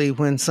usually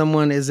when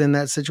someone is in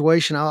that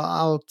situation,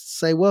 I'll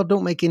say, well,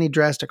 don't make any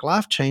drastic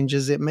life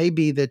changes. It may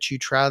be that you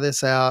try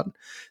this out.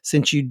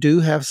 Since you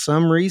do have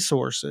some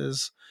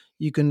resources,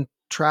 you can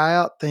try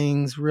out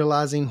things,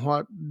 realizing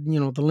what,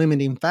 the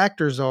limiting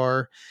factors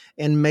are,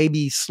 and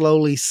maybe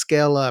slowly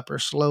scale up or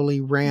slowly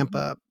ramp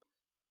up.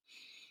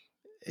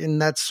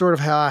 And that's sort of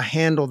how I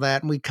handle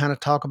that. And we kind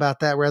of talk about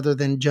that rather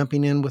than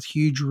jumping in with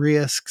huge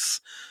risks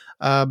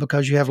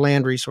because you have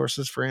land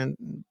resources,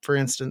 for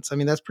instance. I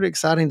mean, that's pretty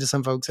exciting to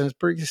some folks, and it's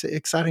pretty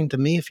exciting to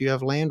me if you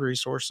have land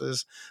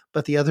resources.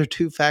 But the other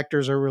two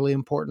factors are really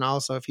important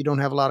also. If you don't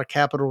have a lot of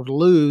capital to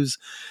lose,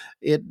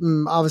 it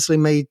obviously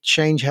may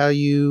change how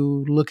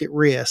you look at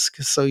risk.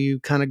 So you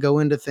kind of go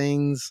into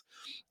things.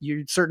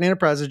 Certain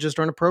enterprises just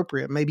aren't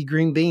appropriate. Maybe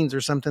green beans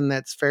or something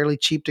that's fairly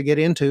cheap to get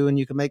into and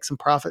you can make some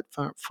profit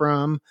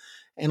from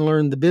and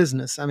learn the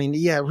business. I mean,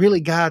 yeah, it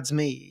really guides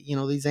me.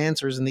 These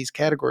answers and these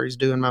categories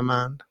do in my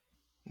mind.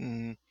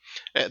 And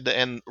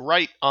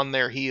right on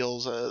their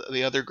heels,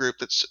 the other group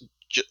that's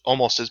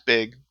almost as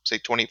big, say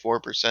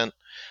 24%,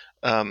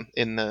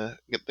 in the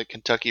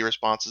Kentucky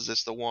responses.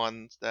 It's the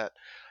ones that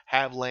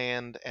have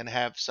land and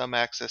have some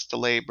access to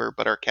labor,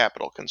 but are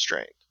capital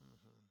constrained.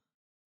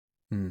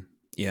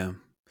 Yeah.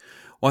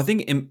 Well, I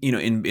think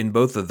in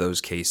both of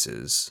those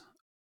cases,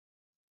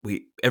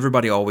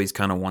 everybody always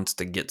kind of wants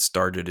to get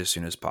started as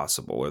soon as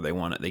possible, or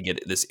they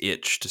get this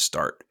itch to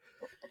start.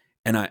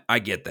 And I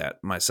get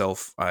that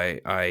myself.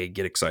 I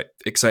get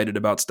excited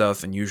about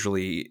stuff, and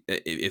usually,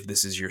 if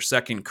this is your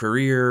second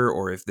career,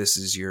 or if this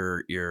is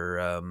your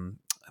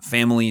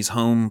family's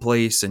home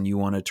place, and you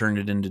want to turn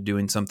it into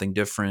doing something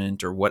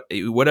different, or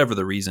whatever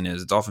the reason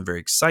is, it's often very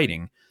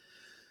exciting.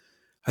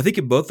 I think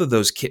in both of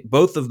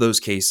those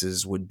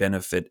cases would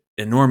benefit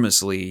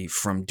enormously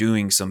from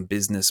doing some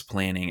business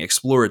planning,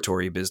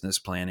 exploratory business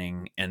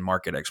planning, and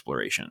market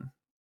exploration.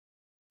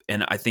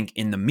 And I think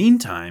in the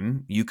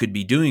meantime, you could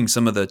be doing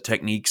some of the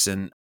techniques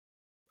and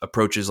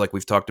approaches like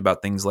we've talked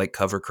about, things like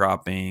cover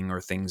cropping or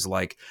things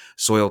like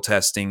soil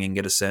testing, and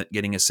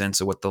getting a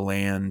sense of what the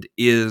land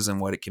is and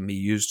what it can be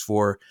used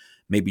for.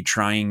 Maybe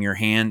trying your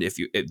hand,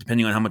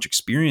 depending on how much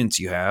experience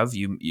you have.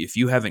 If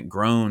you haven't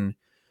grown,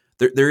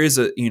 there is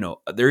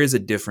a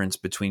difference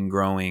between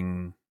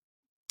growing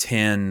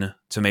 10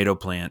 tomato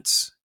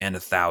plants and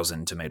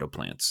 1,000 tomato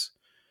plants.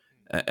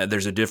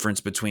 There's a difference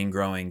between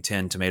growing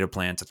 10 tomato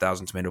plants,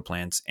 1,000 tomato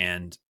plants,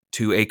 and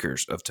 2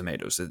 acres of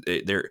tomatoes.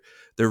 There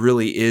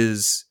really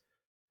is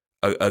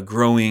a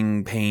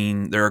growing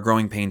pain. There are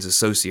growing pains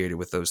associated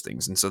with those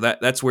things. And so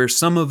that's where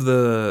some of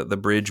the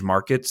bridge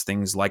markets,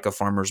 things like a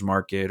farmer's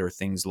market, or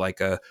things like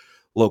a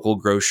local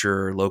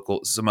grocer,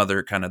 some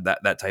other kind of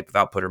that type of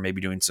output, or maybe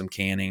doing some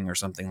canning or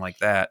something like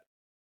that,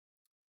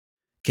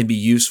 can be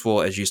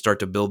useful as you start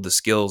to build the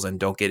skills and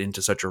don't get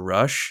into such a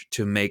rush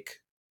to make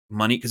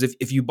money. Because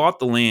if you bought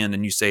the land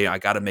and you say, I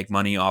got to make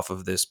money off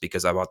of this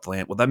because I bought the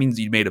land, well, that means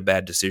you made a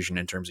bad decision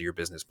in terms of your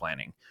business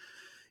planning.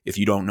 If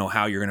you don't know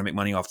how you're going to make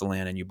money off the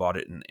land and you bought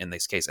it in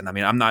this case. And I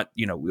mean, I'm not,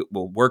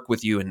 we'll work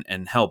with you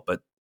and help,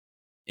 but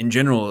in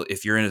general,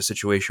 if you're in a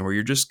situation where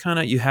you're just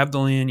you have the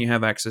land, you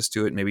have access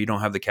to it, maybe you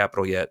don't have the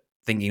capital yet,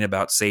 thinking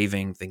about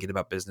saving, thinking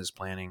about business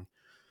planning,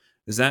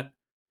 does that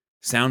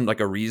sound like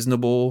a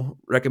reasonable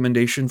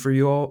recommendation for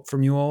you all,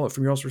 from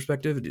y'all's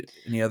perspective?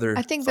 Any other?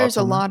 I think there's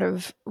a lot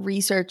of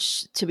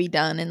research to be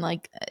done, and I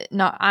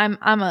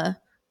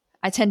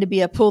tend to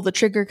be a pull the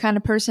trigger kind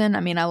of person. I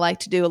mean, I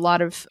like to do a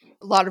lot of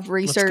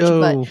research,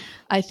 but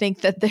I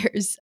think that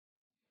there's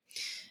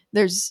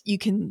you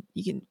can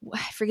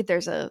I forget,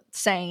 there's a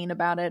saying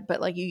about it,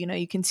 but like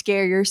you can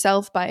scare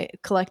yourself by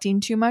collecting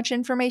too much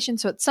information.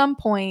 So at some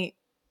point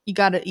you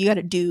got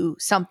to do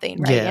something,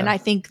 right? Yeah. And I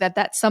think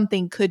that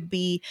something could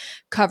be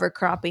cover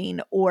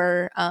cropping,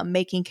 or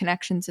making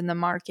connections in the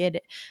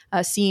market,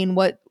 seeing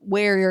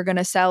where you're going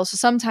to sell. So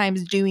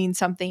sometimes doing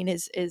something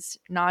is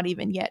not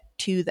even yet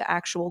to the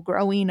actual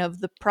growing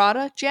of the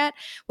product yet,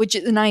 which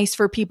is nice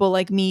for people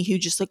like me who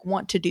just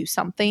want to do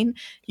something.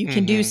 You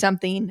can do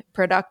something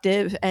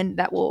productive, and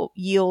that will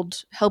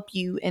help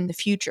you in the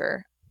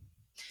future,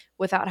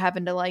 without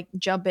having to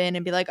jump in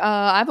and be like,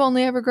 I've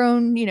only ever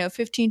grown,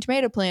 15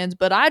 tomato plants,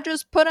 but I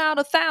just put out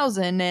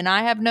 1,000 and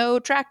I have no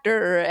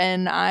tractor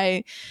and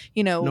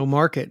no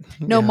market.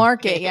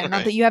 Market. Yeah.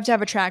 Not that you have to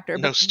have a tractor,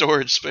 no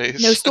storage space.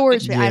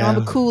 Yeah. I don't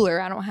have a cooler.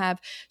 I don't have,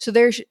 so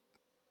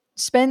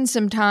spend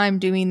some time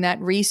doing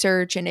that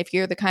research. And if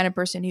you're the kind of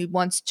person who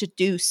wants to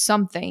do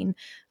something,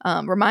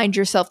 remind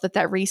yourself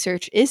that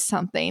research is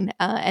something.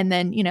 And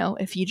then,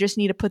 if you just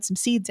need to put some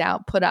seeds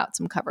out, put out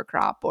some cover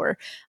crop, or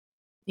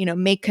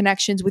make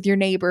connections with your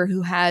neighbor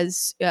who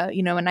has, a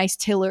nice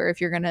tiller if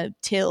you're going to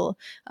till,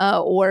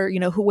 or,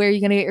 where are you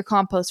going to get your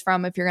compost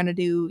from if you're going to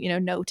do,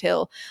 no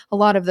till. A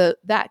lot of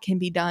that can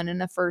be done in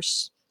the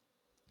first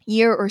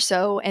year or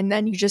so. And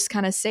then you just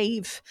kind of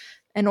save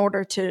in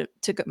order to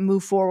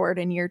move forward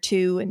in year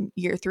 2 and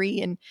year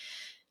 3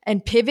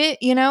 and pivot,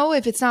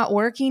 if it's not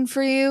working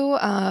for you.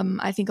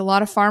 I think a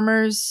lot of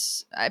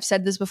farmers, I've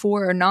said this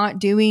before, are not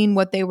doing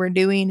what they were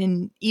doing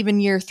in even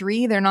year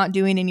 3. They're not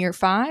doing in year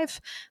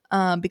 5,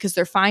 because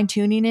they're fine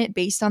tuning it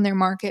based on their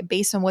market,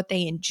 based on what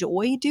they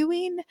enjoy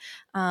doing.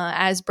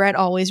 As Brett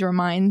always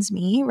reminds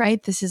me,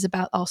 right? This is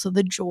about also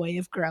the joy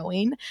of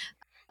growing.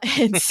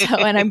 And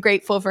I'm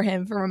grateful for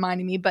him for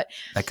reminding me, but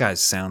that guy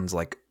sounds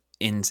like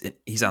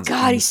he sounds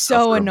God, he's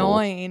so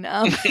annoying.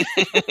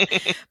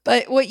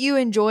 But what you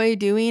enjoy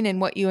doing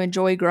and what you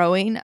enjoy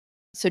growing.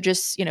 So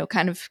just,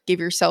 kind of give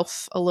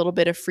yourself a little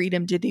bit of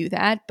freedom to do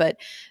that. But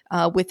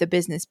with a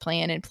business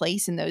plan in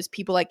place, and those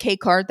people like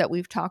K-Cart that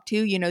we've talked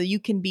to, you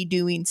can be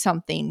doing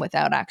something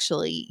without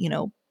actually,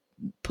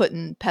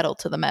 putting pedal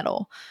to the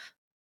metal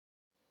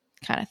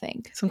kind of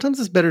thing. Sometimes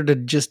it's better to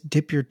just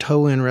dip your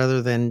toe in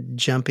rather than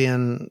jump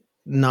in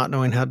not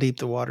knowing how deep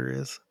the water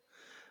is.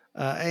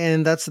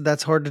 And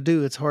that's hard to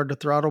do. It's hard to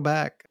throttle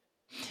back.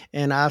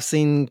 And I've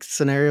seen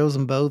scenarios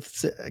in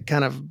both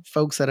kind of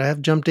folks that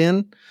have jumped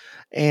in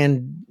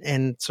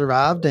and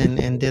survived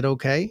and did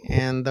okay.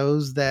 And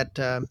those that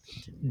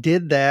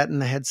did that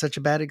and they had such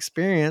a bad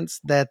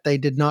experience that they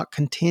did not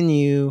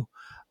continue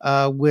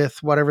with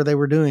whatever they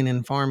were doing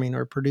in farming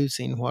or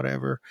producing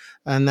whatever.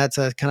 And that's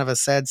a kind of a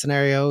sad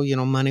scenario.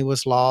 Money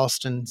was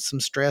lost and some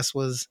stress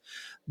was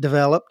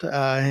developed.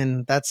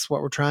 And that's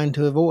what we're trying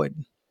to avoid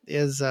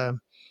is,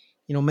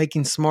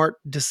 making smart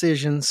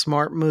decisions,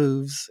 smart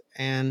moves.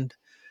 And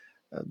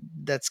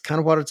that's kind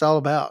of what it's all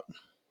about.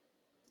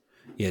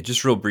 Yeah,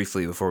 just real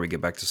briefly before we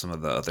get back to some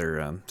of the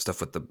other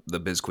stuff with the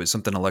biz quiz,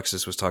 something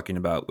Alexis was talking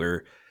about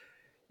where,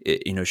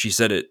 she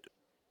said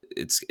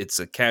it's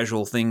a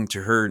casual thing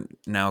to her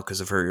now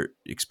because of her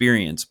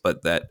experience,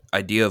 but that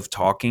idea of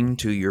talking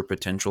to your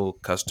potential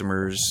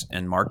customers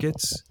and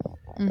markets,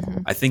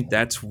 I think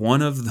that's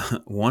one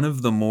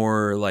of the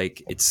more,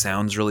 like, it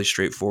sounds really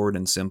straightforward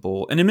and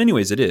simple, and in many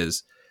ways it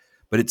is,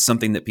 but it's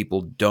something that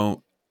people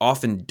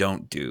often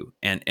don't do,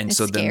 and it's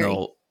so scary.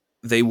 then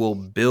they will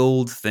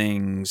build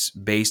things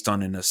based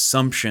on an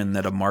assumption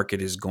that a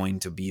market is going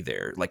to be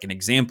there. Like an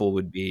example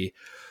would be,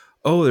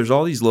 oh, there's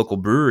all these local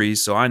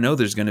breweries, so I know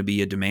there's going to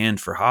be a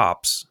demand for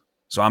hops.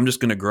 So I'm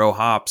just going to grow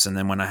hops, and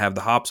then when I have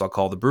the hops, I'll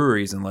call the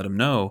breweries and let them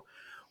know.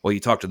 Well,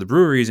 you talk to the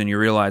breweries and you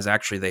realize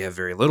actually they have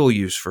very little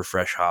use for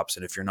fresh hops,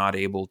 and if you're not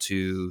able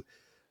to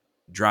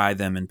dry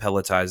them and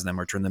pelletize them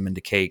or turn them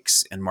into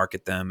cakes and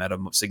market them at a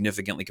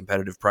significantly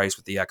competitive price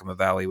with the Yakima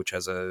Valley, which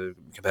has a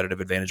competitive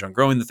advantage on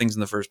growing the things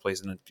in the first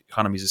place and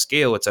economies of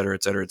scale, et cetera,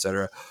 et cetera, et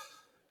cetera.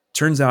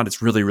 Turns out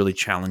it's really, really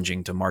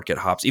challenging to market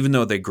hops, even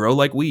though they grow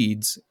like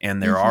weeds and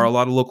there are a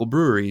lot of local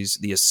breweries.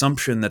 The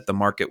assumption that the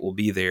market will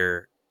be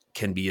there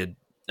can be it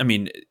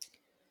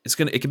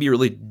can be a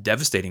really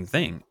devastating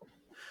thing.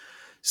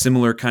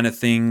 Similar kind of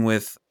thing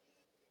with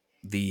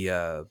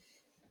the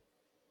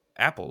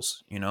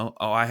apples. Oh,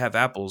 I have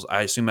apples.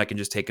 I assume I can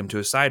just take them to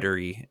a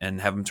cidery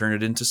and have them turn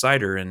it into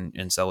cider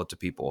and sell it to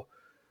people.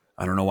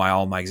 I don't know why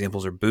all my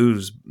examples are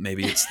booze.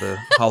 Maybe it's the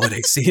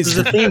holiday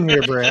season. There's a theme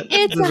here, Brett.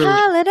 It's a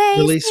holiday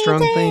really strong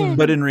theme.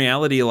 But in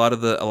reality, a lot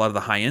of the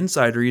high-end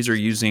cideries are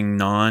using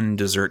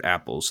non-dessert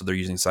apples. So they're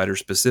using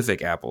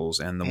cider-specific apples.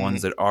 And the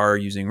ones that are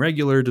using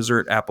regular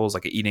dessert apples,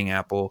 like an eating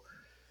apple,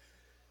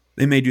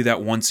 they may do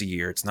that once a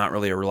year. It's not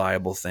really a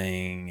reliable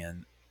thing.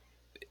 And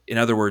in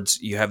other words,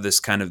 you have this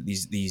kind of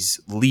these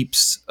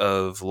leaps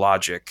of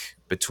logic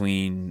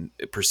between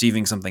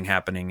perceiving something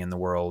happening in the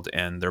world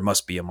and there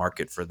must be a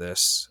market for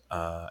this.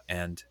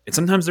 And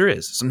sometimes there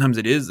is. Sometimes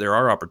it is. There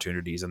are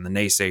opportunities, and the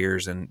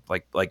naysayers and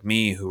like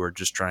me who are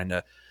just trying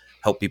to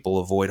help people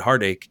avoid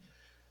heartache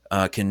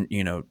can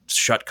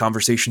shut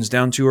conversations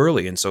down too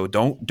early. And so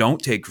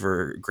don't take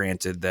for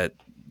granted that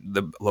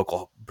the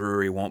local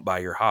brewery won't buy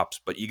your hops,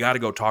 but you got to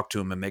go talk to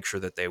them and make sure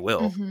that they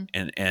will.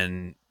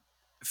 And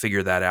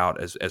figure that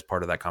out as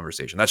part of that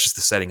conversation. That's just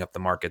the setting up the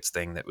markets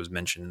thing that was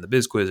mentioned in the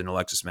biz quiz, and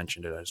Alexis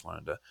mentioned it. I just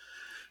wanted to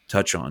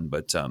touch on.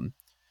 But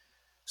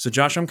so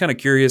Josh, I'm kind of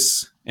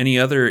curious, any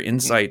other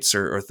insights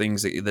or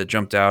things that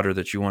jumped out or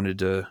that you wanted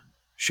to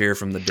share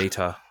from the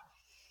data?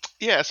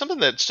 Yeah, something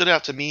that stood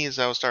out to me as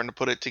I was starting to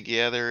put it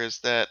together is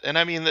that, and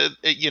I mean,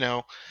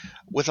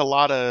 with a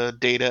lot of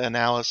data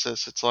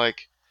analysis, it's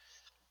like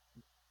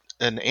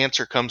an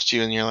answer comes to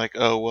you and you're like,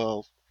 oh,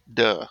 well,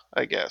 duh,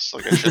 I guess.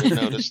 Like, I should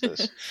have noticed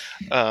this.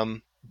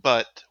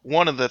 But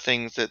one of the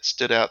things that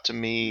stood out to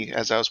me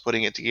as I was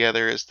putting it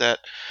together is that,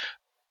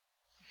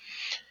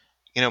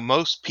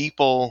 most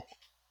people,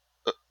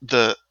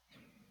 the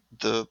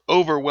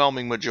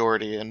overwhelming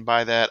majority, and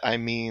by that I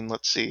mean,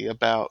 let's see,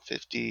 about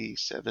 50,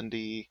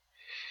 70,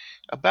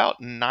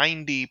 about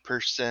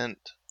 90%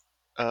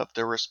 of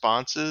the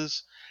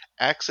responses,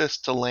 access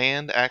to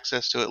land,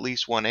 access to at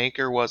least 1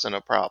 acre wasn't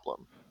a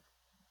problem.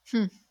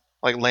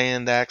 Like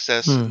land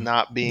access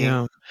not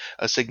being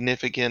a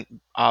significant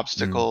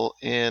obstacle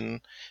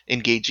in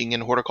engaging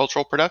in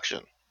horticultural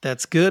production.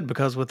 That's good,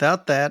 because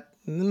without that,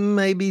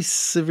 maybe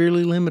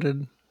severely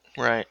limited.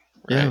 Right.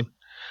 And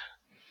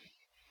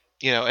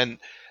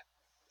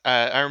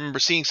I remember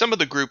seeing some of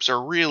the groups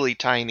are really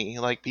tiny,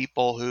 like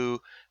people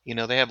who,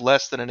 they have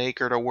less than an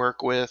acre to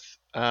work with,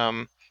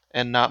 and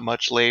not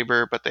much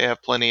labor, but they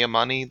have plenty of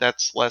money.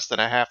 That's less than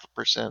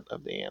 0.5%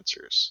 of the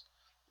answers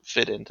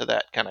fit into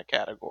that kind of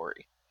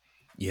category.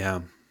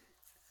 Yeah.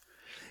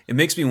 It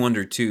makes me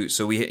wonder too.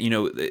 So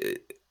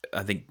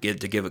I think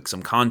to give it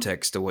some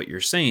context to what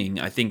you're saying,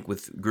 I think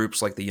with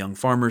groups like the Young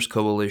Farmers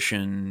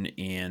Coalition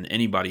and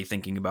anybody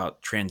thinking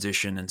about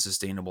transition and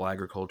sustainable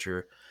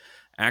agriculture,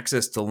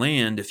 access to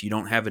land, if you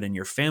don't have it in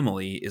your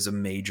family, is a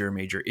major,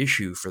 major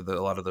issue for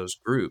a lot of those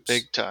groups.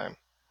 Big time.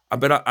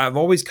 But I've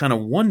always kind of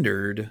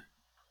wondered,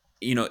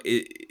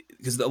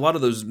 because a lot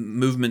of those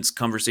movements,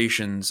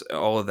 conversations,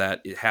 all of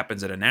that, it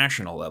happens at a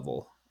national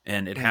level,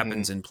 and it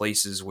happens in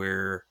places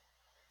where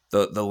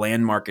the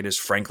land market is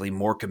frankly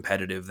more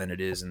competitive than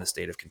it is in the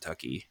state of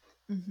Kentucky.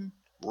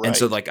 Right. And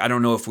so, I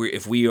don't know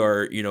if we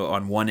are,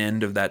 on one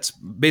end of that,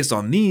 based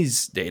on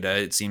these data,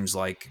 it seems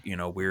like,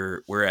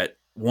 we're at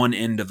one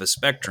end of a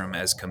spectrum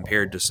as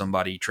compared to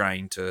somebody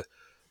trying to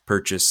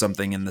purchase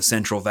something in the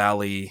Central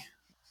Valley,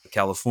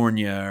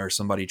 California, or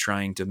somebody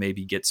trying to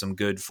maybe get some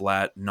good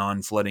flat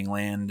non-flooding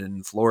land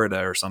in Florida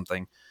or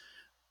something.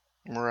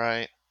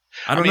 Right.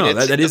 I don't know.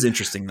 That is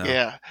interesting though.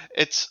 Yeah.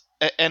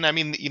 And I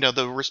mean,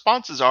 the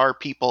responses are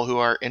people who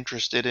are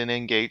interested in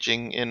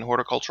engaging in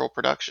horticultural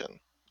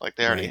production. Like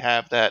they already Right.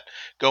 have that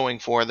going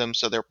for them,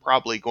 so they're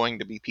probably going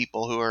to be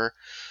people who are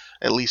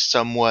at least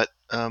somewhat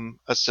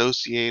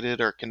associated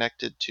or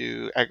connected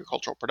to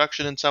agricultural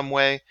production in some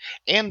way.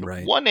 And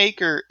Right. 1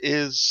 acre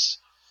is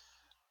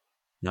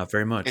not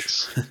very much.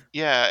 It's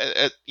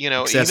even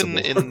Accessible.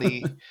 in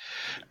the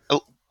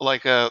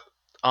like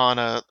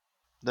on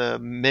the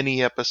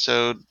mini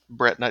episode,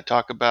 Brett and I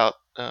talk about.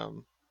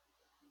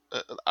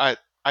 I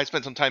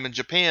spent some time in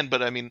Japan,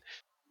 but I mean,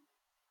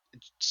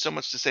 so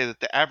much to say that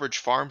the average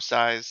farm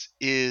size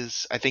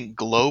is, I think,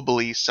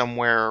 globally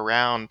somewhere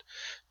around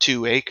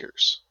 2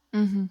 acres.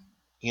 Mm-hmm.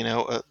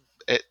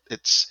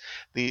 It's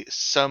the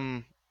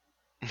some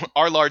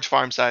our large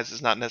farm size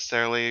is not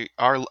necessarily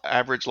our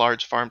average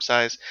large farm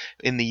size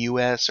in the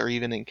U.S. or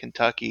even in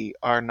Kentucky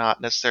are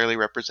not necessarily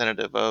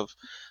representative of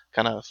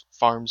kind of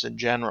farms in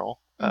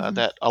general.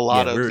 That a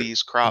lot of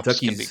these crops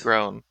can be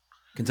grown.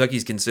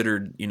 Kentucky's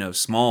considered,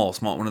 small,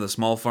 one of the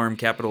small farm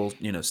capital,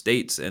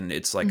 states, and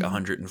it's like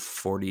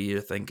 140,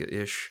 I think,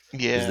 ish.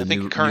 Yeah, is the I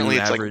think new currently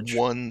it's average. like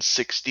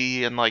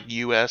 160, and like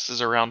U.S.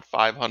 is around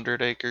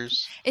 500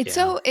 acres. It's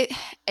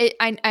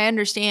I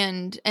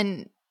understand,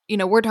 and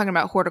we're talking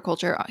about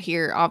horticulture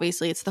here.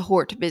 Obviously, it's the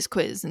Hort Biz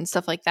Quiz and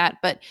stuff like that.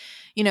 But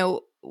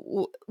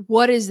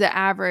what is the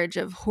average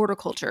of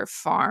horticulture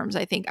farms?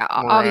 I think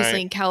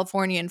obviously in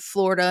California and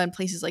Florida and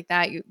places like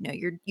that,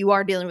 you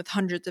are dealing with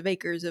hundreds of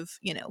acres of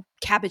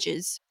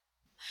cabbages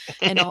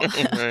and all.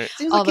 Right.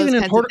 Seems all like those even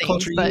in kinds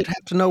horticulture, of things, you'd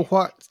have to know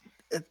what.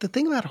 The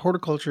thing about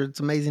horticulture, it's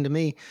amazing to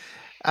me.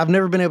 I've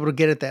never been able to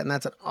get at that, and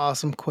that's an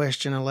awesome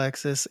question,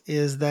 Alexis.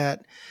 Is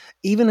that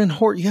even in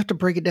hort, you have to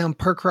break it down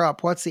per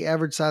crop. What's the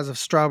average size of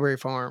strawberry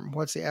farm?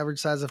 What's the average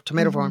size of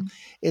tomato farm?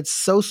 It's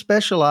so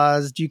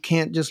specialized, you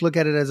can't just look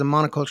at it as a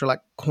monoculture like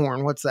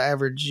corn. What's the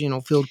average,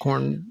 field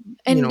corn,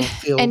 field and or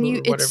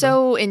whatever. It's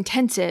so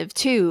intensive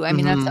too. I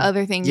mean, that's the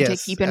other thing to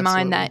keep in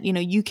mind, that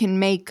you can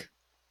make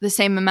the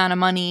same amount of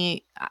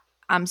money.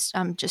 I'm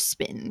just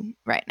spitting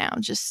right now,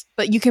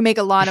 but you can make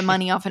a lot of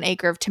money off an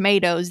acre of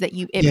tomatoes that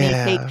it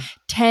may take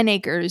 10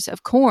 acres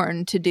of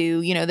corn to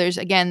do. There's,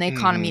 again, the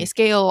economy of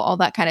scale, all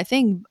that kind of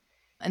thing.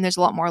 And there's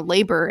a lot more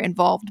labor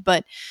involved,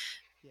 but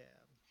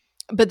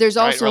there's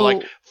also or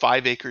like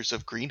 5 acres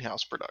of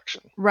greenhouse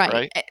production.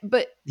 Right.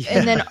 But,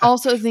 and then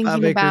also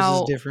thinking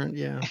about different.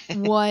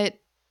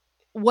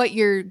 what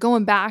you're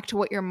going back to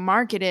what your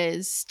market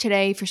is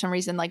today. For some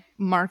reason, like,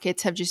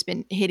 markets have just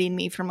been hitting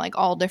me from like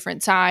all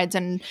different sides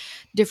and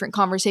different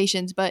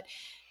conversations. But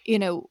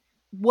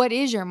what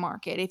is your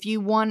market? If you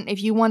want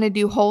to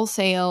do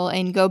wholesale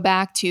and go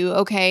back to,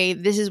 okay,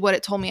 this is what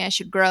it told me I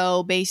should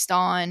grow based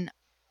on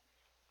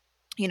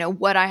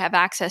what I have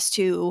access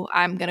to,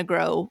 I'm going to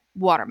grow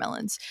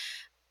watermelons.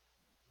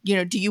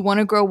 Do you want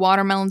to grow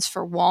watermelons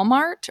for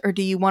Walmart, or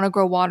do you want to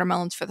grow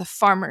watermelons for the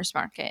farmer's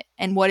market?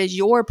 And what is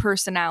your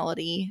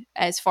personality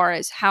as far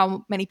as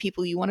how many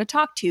people you want to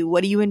talk to?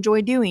 What do you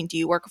enjoy doing? Do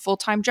you work a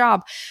full-time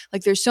job?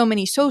 Like, there's so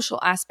many social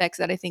aspects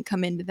that I think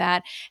come into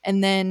that.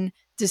 And then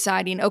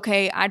deciding,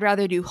 okay, I'd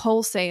rather do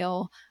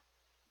wholesale.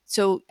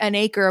 So an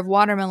acre of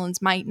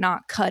watermelons might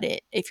not cut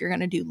it if you're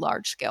going to do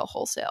large scale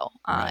wholesale.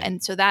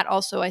 And so that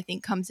also, I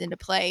think, comes into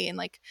play. And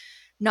like,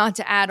 not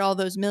to add all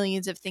those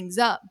millions of things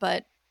up,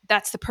 but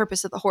that's the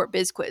purpose of the Hort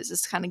Biz Quiz,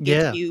 is to kind of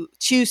get you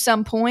to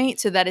some point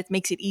so that it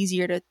makes it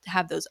easier to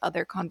have those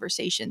other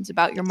conversations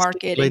about your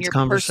market and your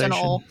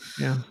personal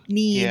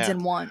needs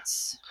and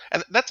wants.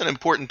 And that's an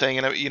important thing.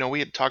 And, we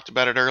had talked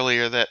about it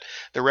earlier, that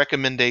the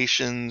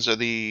recommendations or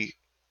the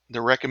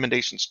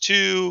recommendations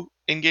to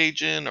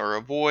engage in or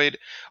avoid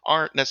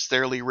aren't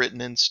necessarily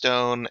written in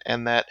stone,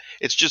 and that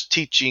it's just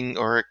teaching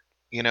or,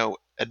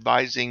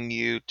 advising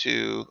you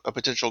to a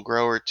potential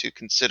grower to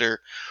consider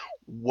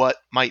what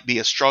might be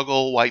a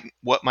struggle,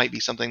 what might be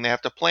something they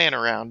have to plan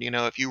around.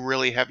 If you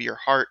really have your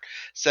heart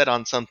set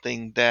on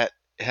something that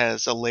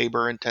has a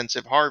labor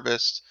intensive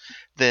harvest,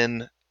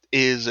 then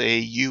is a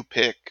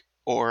U-pick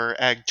or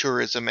ag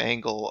tourism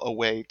angle a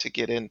way to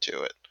get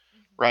into it,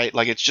 right?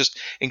 Like, it's just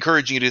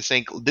encouraging you to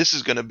think this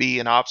is going to be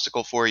an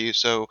obstacle for you,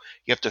 so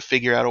you have to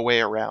figure out a way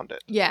around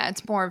it. Yeah,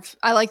 it's more of,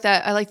 I like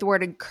that. I like the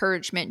word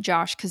encouragement,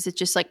 Josh, because it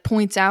just like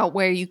points out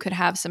where you could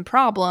have some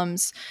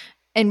problems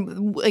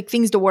and like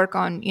things to work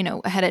on,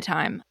 ahead of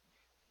time.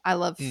 I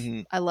love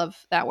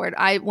that word.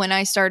 When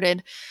I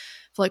started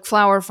like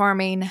flower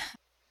farming,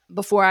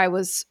 before I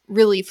was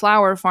really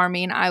flower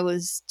farming, I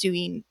was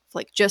doing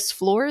like just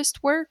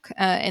florist work.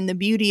 And the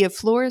beauty of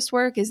florist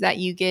work is that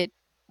you get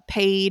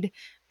paid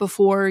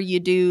before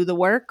you do the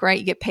work, right?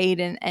 You get paid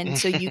and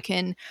so you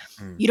can,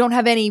 you don't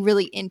have any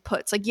really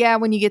inputs. Like, yeah,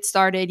 when you get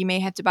started, you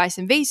may have to buy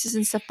some vases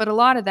and stuff, but a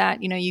lot of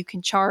that, you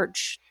can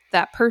charge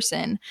that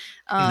person.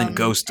 And then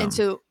ghost them. And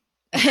so,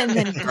 and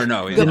then or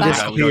no, go back.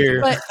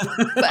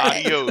 But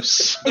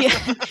adios.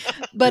 Yeah,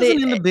 but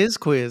it in the biz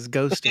quiz,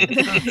 ghosting.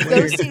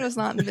 Ghosting was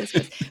not in the biz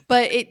quiz,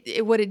 but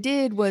it what it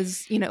did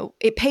was,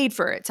 it paid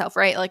for itself,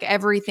 right? Like,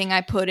 everything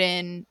I put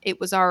in, it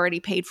was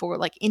already paid for,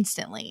 like,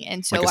 instantly,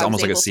 and so like, it's I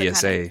almost was like a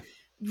CSA.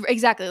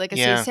 exactly like a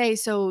Yeah. CSA.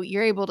 So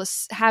you're able to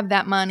have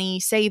that money,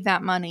 save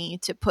that money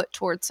to put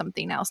towards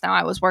something else. Now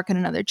I was working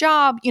another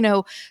job,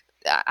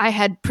 I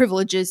had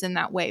privileges in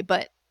that way,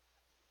 but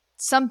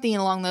something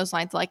along those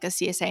lines, like a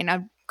CSA.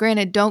 Now,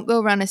 granted, don't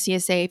go run a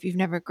CSA if you've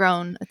never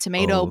grown a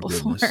tomato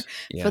before,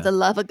 for the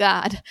love of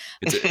God.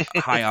 It's a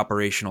high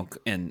operational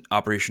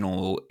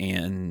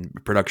and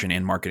production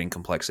and marketing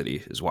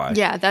complexity is why.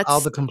 Yeah, that's all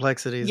the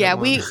complexities. Yeah,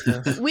 we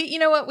you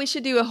know what? We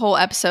should do a whole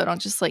episode on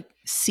just like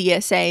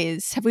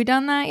CSAs. Have we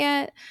done that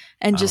yet?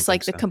 And just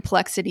like the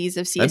complexities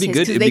of CSAs.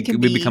 That'd be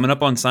good. We'd be coming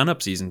up on sign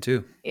up season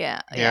too.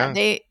 Yeah.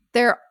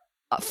 They're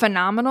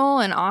phenomenal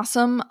and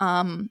awesome.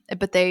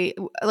 But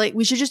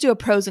we should just do a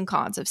pros and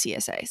cons of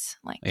CSAs.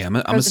 I'm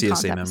a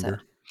CSA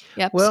member.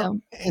 Yep. Well,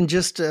 and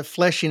just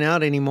fleshing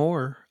out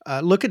anymore.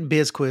 Look at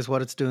Biz Quiz,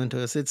 what it's doing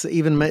to us. It's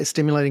even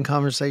stimulating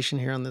conversation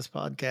here on this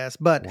podcast.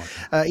 But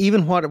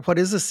even what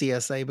is a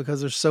CSA?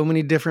 Because there's so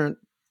many different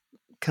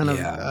kind of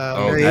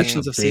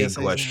variations of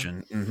CSAs.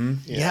 Question. Mm-hmm.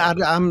 Yeah,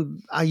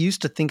 I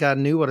used to think I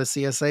knew what a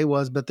CSA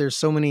was, but there's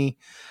so many.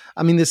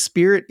 I mean, the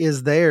spirit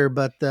is there,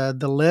 but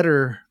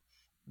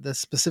the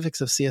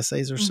specifics of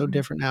CSAs are so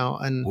different now.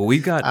 And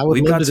I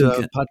would love to do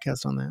a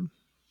podcast on that.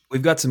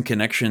 We've got some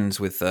connections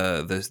with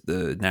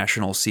the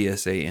National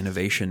CSA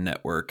Innovation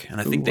Network, and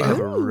I think they have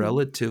a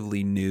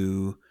relatively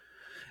new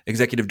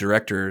executive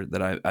director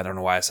that I don't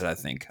know why I said I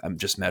think. I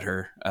just met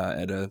her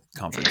at a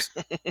conference,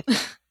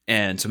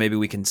 and so maybe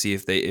we can see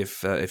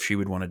if she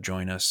would want to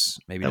join us,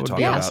 maybe to talk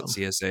about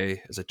CSA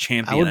as a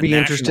champion. I would be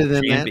interested in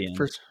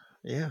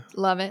that.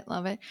 Love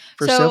it.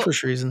 For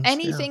selfish reasons.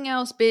 Anything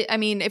else? I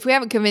mean, if we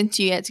haven't convinced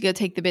you yet to go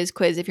take the Biz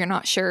Quiz, if you're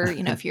not sure,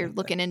 if you're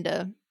looking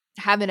into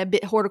having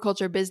a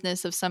horticulture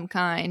business of some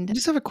kind. I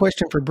just have a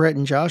question for Brett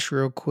and Josh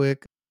real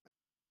quick.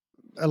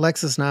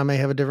 Alexis and I may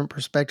have a different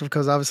perspective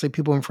because obviously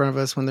people in front of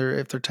us,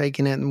 if they're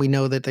taking it and we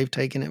know that they've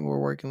taken it, we're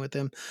working with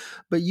them.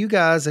 But you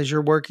guys, as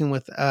you're working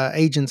with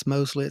agents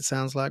mostly, it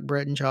sounds like,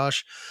 Brett and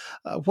Josh,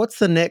 what's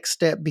the next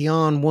step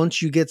beyond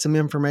once you get some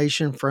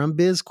information from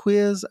Biz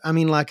Quiz? I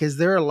mean, is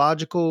there a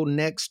logical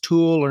next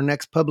tool or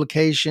next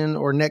publication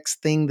or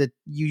next thing that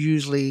you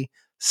usually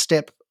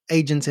step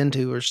agents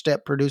into or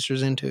step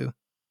producers into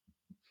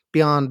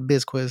beyond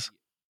Biz Quiz?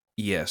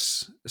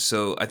 Yes.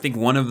 So I think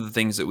one of the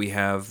things that we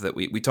have that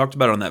we talked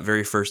about on that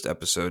very first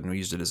episode, and we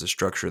used it as a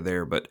structure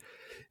there, but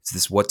it's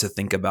this what to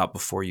think about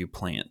before you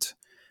plant.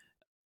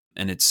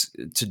 And it's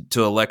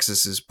to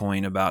Alexis's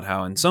point about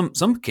how in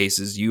some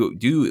cases you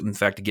do in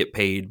fact get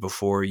paid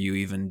before you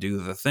even do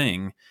the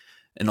thing.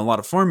 And a lot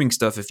of farming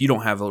stuff, if you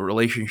don't have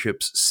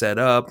relationships set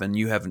up and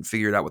you haven't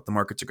figured out what the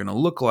markets are going to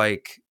look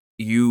like,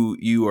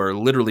 you are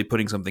literally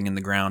putting something in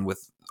the ground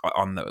with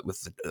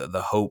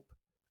the hope,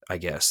 I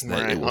guess,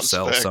 that it will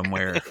sell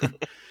somewhere.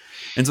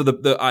 And so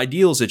the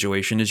ideal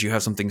situation is you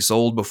have something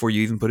sold before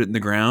you even put it in the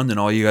ground, and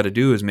all you got to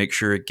do is make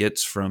sure it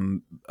gets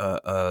from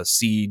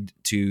seed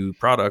to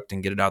product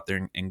and get it out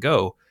there and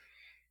go.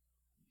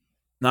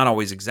 Not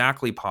always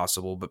exactly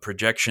possible, but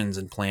projections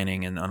and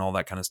planning and all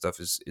that kind of stuff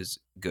is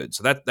good.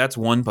 So that's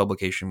one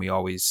publication we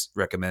always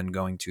recommend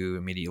going to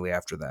immediately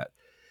after that.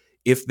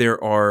 If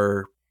there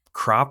are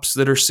crops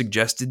that are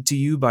suggested to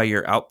you by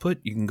your output,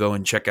 you can go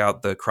and check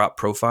out the crop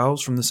profiles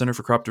from the Center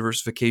for Crop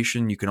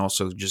Diversification. You can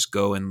also just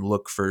go and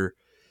look for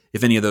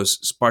if any of those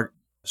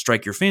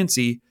strike your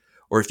fancy,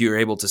 or if you're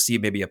able to see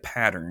maybe a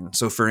pattern.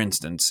 So for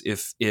instance,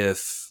 if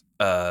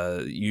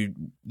the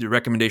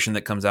recommendation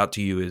that comes out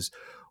to you is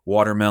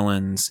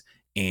watermelons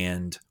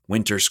and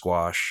winter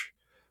squash,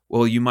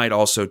 well, you might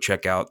also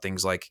check out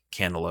things like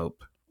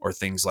cantaloupe or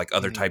things like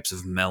other types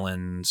of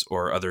melons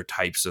or other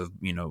types of,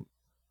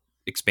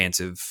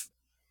 expansive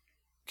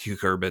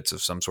cucurbits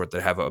of some sort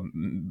that have a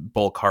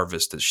bulk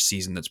harvest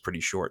season that's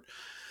pretty short.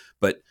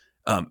 But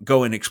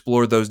go and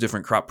explore those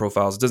different crop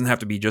profiles. It doesn't have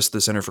to be just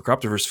the Center for Crop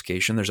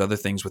Diversification. There's other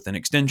things within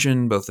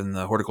Extension, both in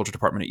the Horticulture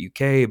Department at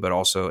UK, but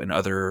also in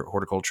other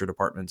horticulture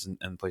departments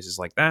and places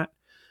like that.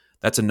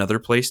 That's another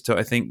place to,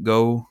 I think,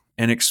 go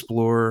and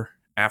explore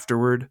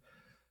afterward.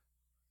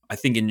 I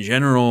think in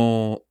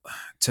general,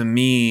 to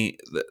me,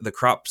 the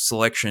crop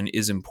selection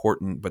is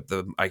important, but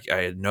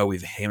I know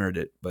we've hammered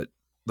it, but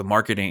the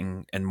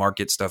marketing and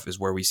market stuff is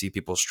where we see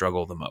people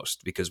struggle the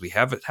most, because we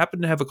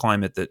happen to have a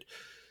climate that,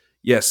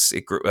 yes,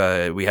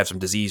 we have some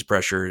disease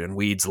pressure and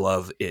weeds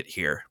love it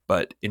here,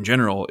 but in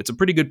general, it's a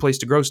pretty good place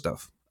to grow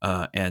stuff.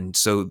 And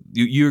so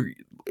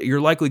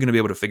you're likely going to be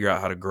able to figure out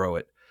how to grow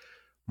it.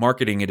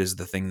 Marketing it is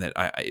the thing that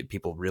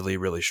people really,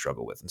 really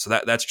struggle with. And so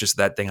that's just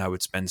that thing I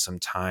would spend some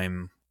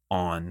time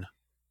on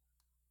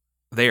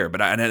there,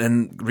 but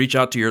and reach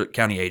out to your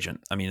county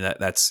agent. I mean,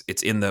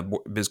 it's in the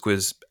Biz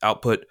Quiz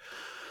output.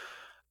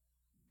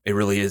 It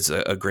really is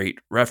a great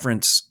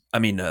reference. I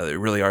mean, it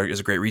really is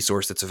a great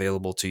resource that's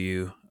available to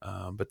you.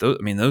 But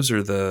those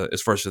are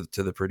as far as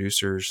to the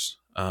producers.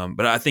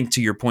 But I think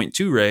to your point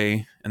too,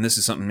 Ray, and this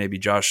is something maybe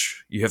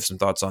Josh, you have some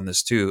thoughts on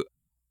this too.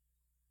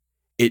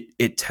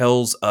 It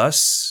tells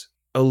us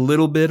a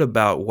little bit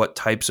about what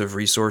types of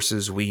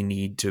resources we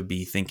need to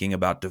be thinking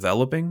about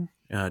developing,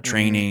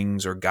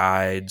 trainings or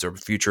guides or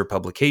future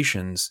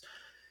publications.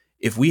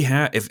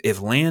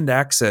 if land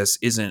access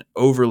isn't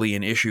overly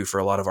an issue for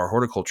a lot of our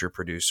horticulture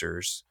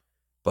producers,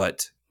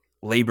 but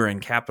labor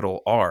and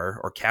capital are,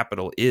 or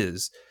capital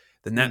is,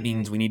 then that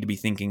means we need to be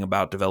thinking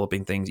about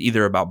developing things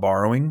either about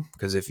borrowing,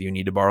 because if you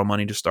need to borrow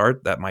money to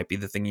start, that might be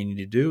the thing you need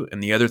to do.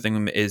 And the other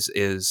thing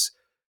is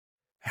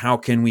how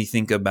can we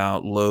think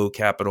about low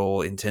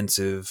capital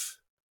intensive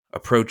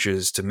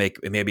approaches to make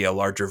maybe a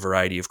larger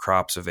variety of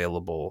crops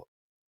available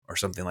or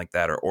something like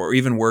that, or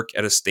even work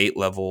at a state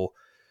level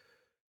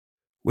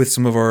with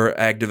some of our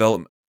ag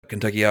development,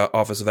 Kentucky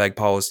Office of Ag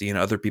Policy and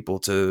other people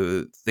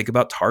to think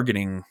about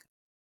targeting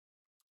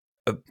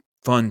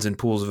funds and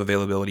pools of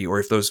availability, or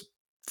if those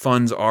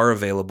funds are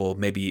available,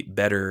 maybe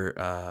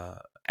better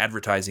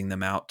advertising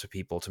them out to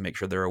people to make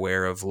sure they're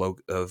aware of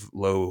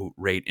low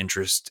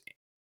interest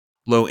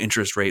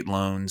rate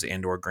loans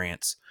and or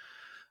grants.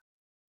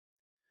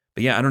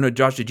 But yeah, I don't know,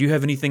 Josh, did you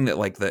have anything that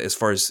like as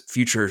far as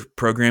future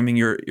programming,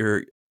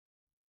 your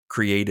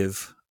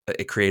creative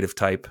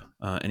type,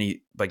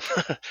 any like?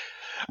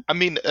 I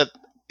mean,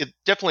 it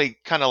definitely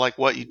kind of like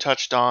what you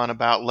touched on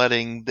about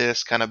letting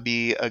this kind of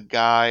be a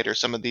guide, or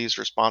some of these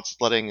responses,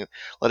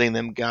 letting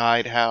them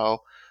guide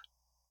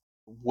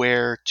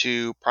where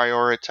to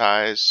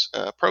prioritize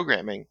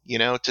programming,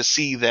 to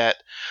see that,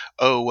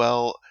 oh,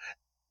 well,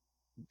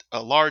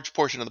 a large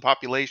portion of the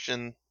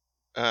population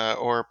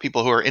or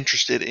people who are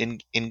interested in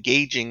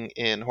engaging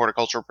in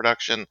horticultural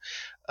production,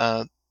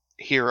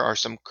 here are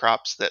some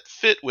crops that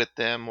fit with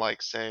them,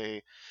 like,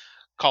 say,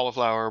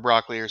 cauliflower or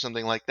broccoli or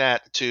something like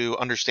that, to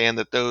understand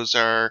that those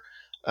are,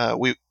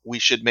 we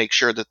should make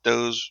sure that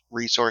those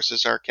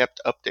resources are kept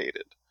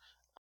updated,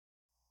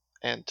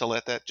 and to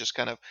let that just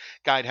kind of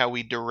guide how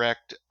we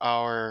direct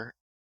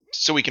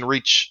so we can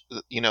reach,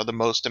 the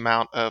most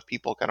amount of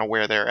people kind of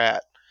where they're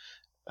at,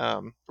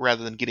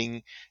 rather than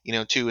getting,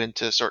 too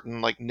into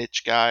certain like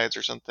niche guides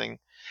or something.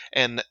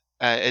 And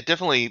it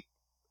definitely,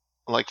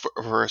 like,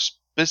 for a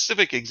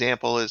specific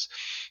example is,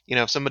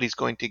 if somebody's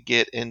going to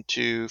get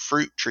into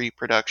fruit tree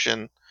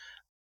production,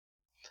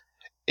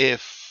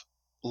 if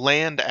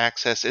land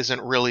access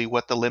isn't really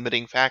what the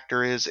limiting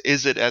factor is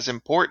it as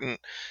important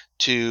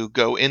to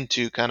go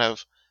into kind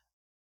of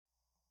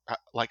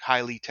like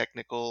highly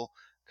technical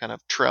kind of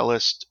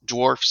trellised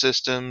dwarf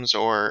systems,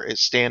 or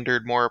is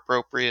standard more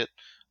appropriate?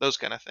 Those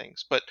kind of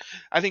things. But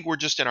I think we're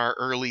just in our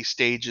early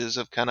stages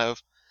of kind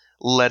of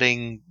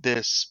letting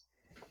this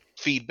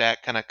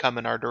feedback kind of come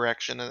in our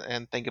direction,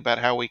 and think about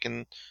how we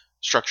can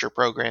structure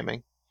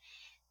programming.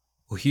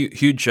 Well,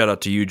 huge shout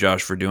out to you,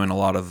 Josh, for doing a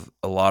lot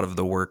of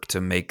the work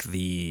to make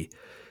the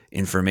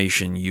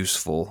information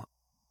useful.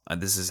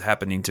 This is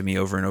happening to me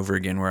over and over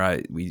again,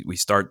 where we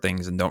start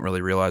things and don't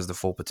really realize the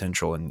full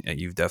potential, and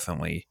you've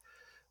definitely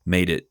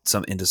made it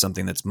into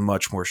something that's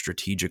much more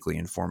strategically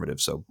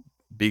informative. So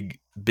big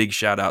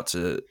shout out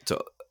to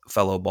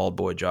fellow bald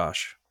boy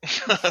Josh.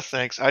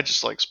 Thanks. I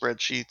just like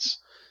spreadsheets.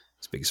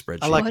 It's a big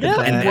spreadsheet. I like what a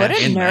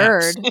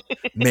nerd.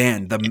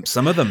 Man,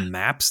 some of the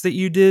maps that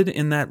you did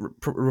in that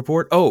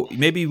report. Oh,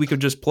 maybe we could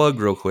just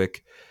plug real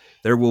quick.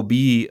 There will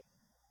be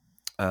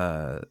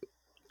a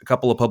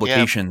couple of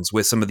publications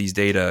with some of these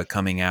data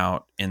coming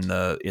out in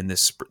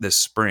this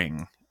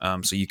spring,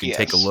 so you can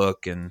take a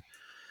look and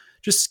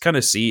just kind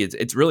of see.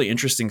 It's really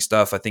interesting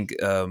stuff. I think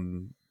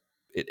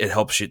it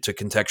helps you to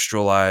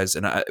contextualize,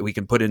 and we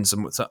can put in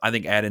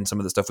add in some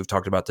of the stuff we've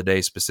talked about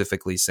today,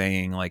 specifically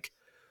saying like,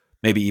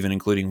 maybe even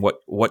including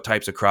what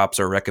types of crops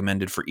are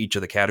recommended for each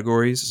of the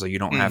categories. So you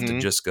don't have to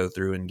just go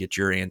through and get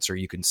your answer.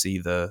 You can see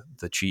the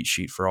cheat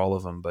sheet for all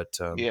of them. But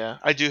yeah,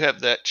 I do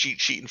have that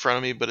cheat sheet in front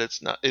of me, but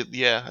it's not, it'd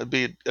be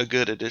a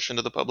good addition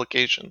to the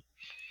publication.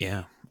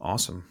 Yeah.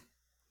 Awesome.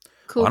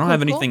 Cool. Well, I don't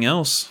have anything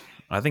else.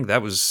 I think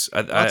that was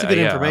lots of good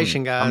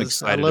information, guys. I'm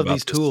excited I love about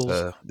these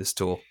tools. This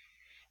tool.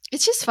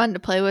 It's just fun to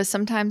play with.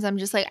 Sometimes I'm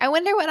just like, I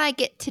wonder what I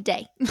get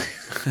today.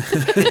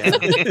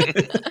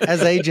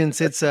 As agents,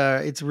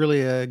 it's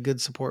really a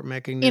good support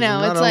mechanism.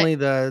 Not only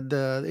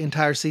the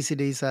entire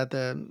CCD side,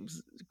 the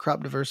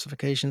crop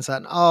diversification side,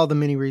 and all the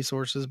many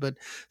resources, but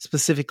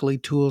specifically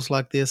tools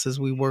like this as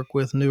we work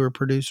with newer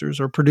producers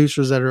or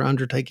producers that are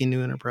undertaking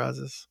new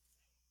enterprises.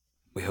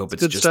 We hope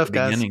it's just the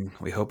beginning. Guys.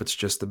 We hope it's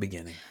just the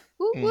beginning.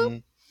 Whoop,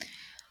 whoop.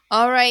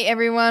 All right,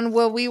 everyone.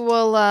 Well, we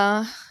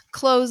will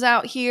close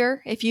out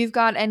here. If you've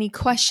got any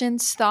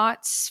questions,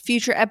 thoughts,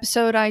 future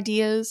episode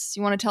ideas,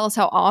 you want to tell us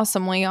how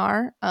awesome we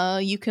are,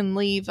 you can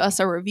leave us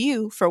a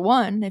review for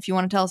one. If you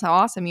want to tell us how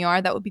awesome you are,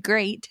 that would be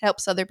great.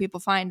 Helps other people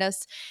find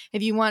us.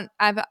 If you want,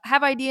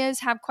 have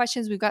ideas, have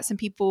questions, we've got some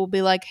people who will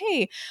be like,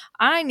 hey,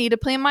 I need to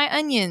plant my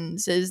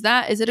onions. Is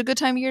it a good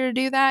time of year to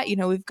do that?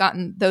 We've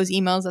gotten those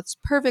emails. That's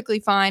perfectly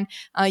fine.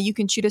 You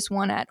can shoot us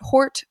one at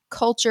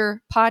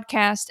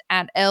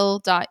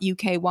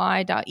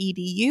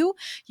hortculturepodcast@l.uky.edu.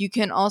 You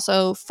can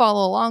also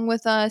follow along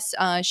with us,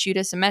 shoot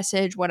us a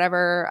message,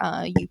 whatever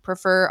you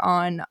prefer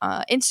on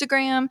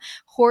Instagram.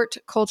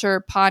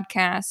 Horticulture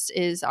Podcast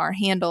is our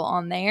handle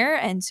on there.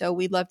 And so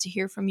we'd love to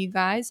hear from you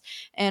guys.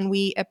 And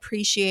we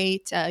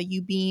appreciate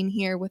you being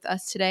here with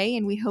us today.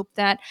 And we hope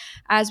that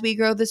as we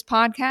grow this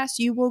podcast,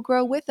 you will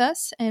grow with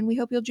us. And we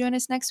hope you'll join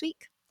us next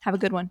week. Have a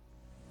good one.